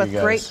leave us with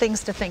great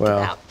things to think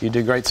about. You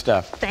do great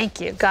stuff. Thank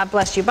you. God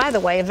bless you. By the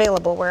way,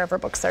 available wherever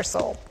books are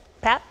sold.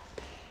 Pat?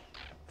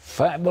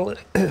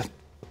 Fabulous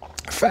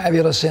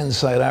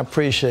insight. I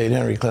appreciate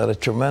Henry Cloud, a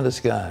tremendous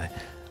guy.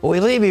 We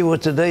leave you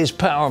with today's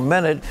Power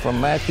Minute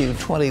from Matthew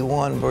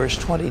 21, verse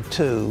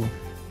 22.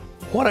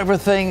 Whatever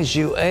things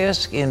you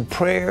ask in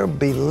prayer,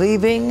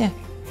 believing,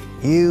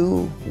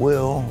 you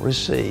will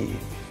receive.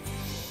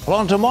 Well,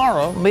 on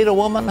tomorrow, meet a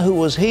woman who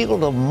was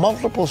healed of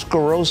multiple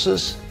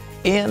sclerosis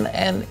in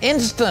an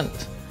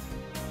instant.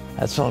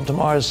 That's on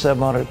tomorrow's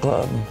 700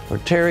 Club. For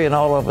Terry and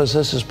all of us,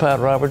 this is Pat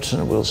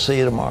Robertson. We'll see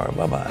you tomorrow.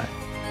 Bye-bye.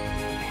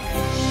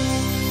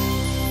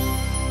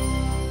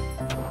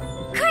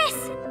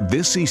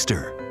 This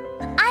Easter,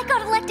 I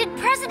got elected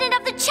president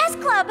of the chess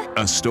club.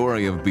 a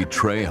story of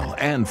betrayal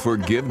and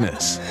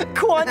forgiveness.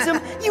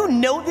 Quantum, you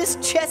know this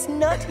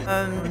chestnut?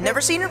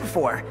 Never seen her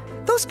before.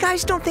 Those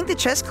guys don't think the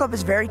chess club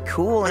is very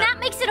cool. That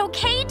makes it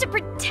okay to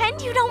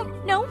pretend you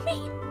don't know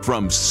me?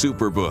 From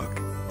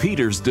Superbook,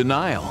 Peter's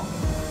denial.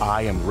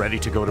 I am ready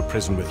to go to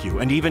prison with you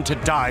and even to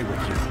die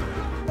with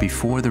you.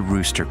 Before the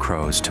rooster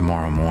crows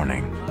tomorrow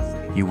morning,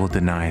 you will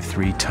deny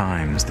 3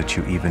 times that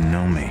you even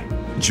know me.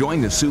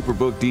 Join the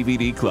Superbook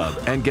DVD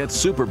Club and get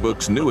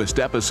Superbook's newest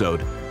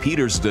episode,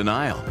 Peter's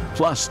Denial,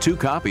 plus 2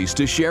 copies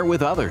to share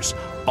with others,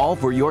 all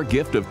for your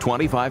gift of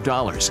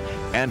 $25.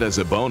 And as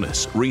a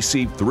bonus,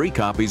 receive 3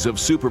 copies of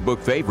Superbook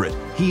favorite,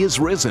 He is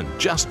Risen,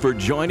 just for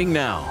joining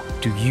now.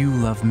 Do you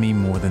love me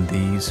more than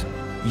these?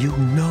 You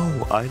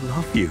know I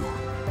love you.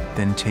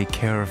 Then take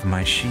care of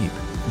my sheep.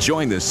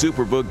 Join the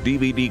Superbook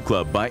DVD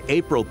Club by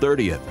April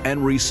 30th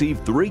and receive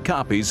 3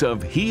 copies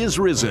of He is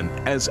Risen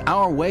as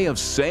our way of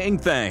saying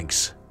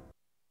thanks.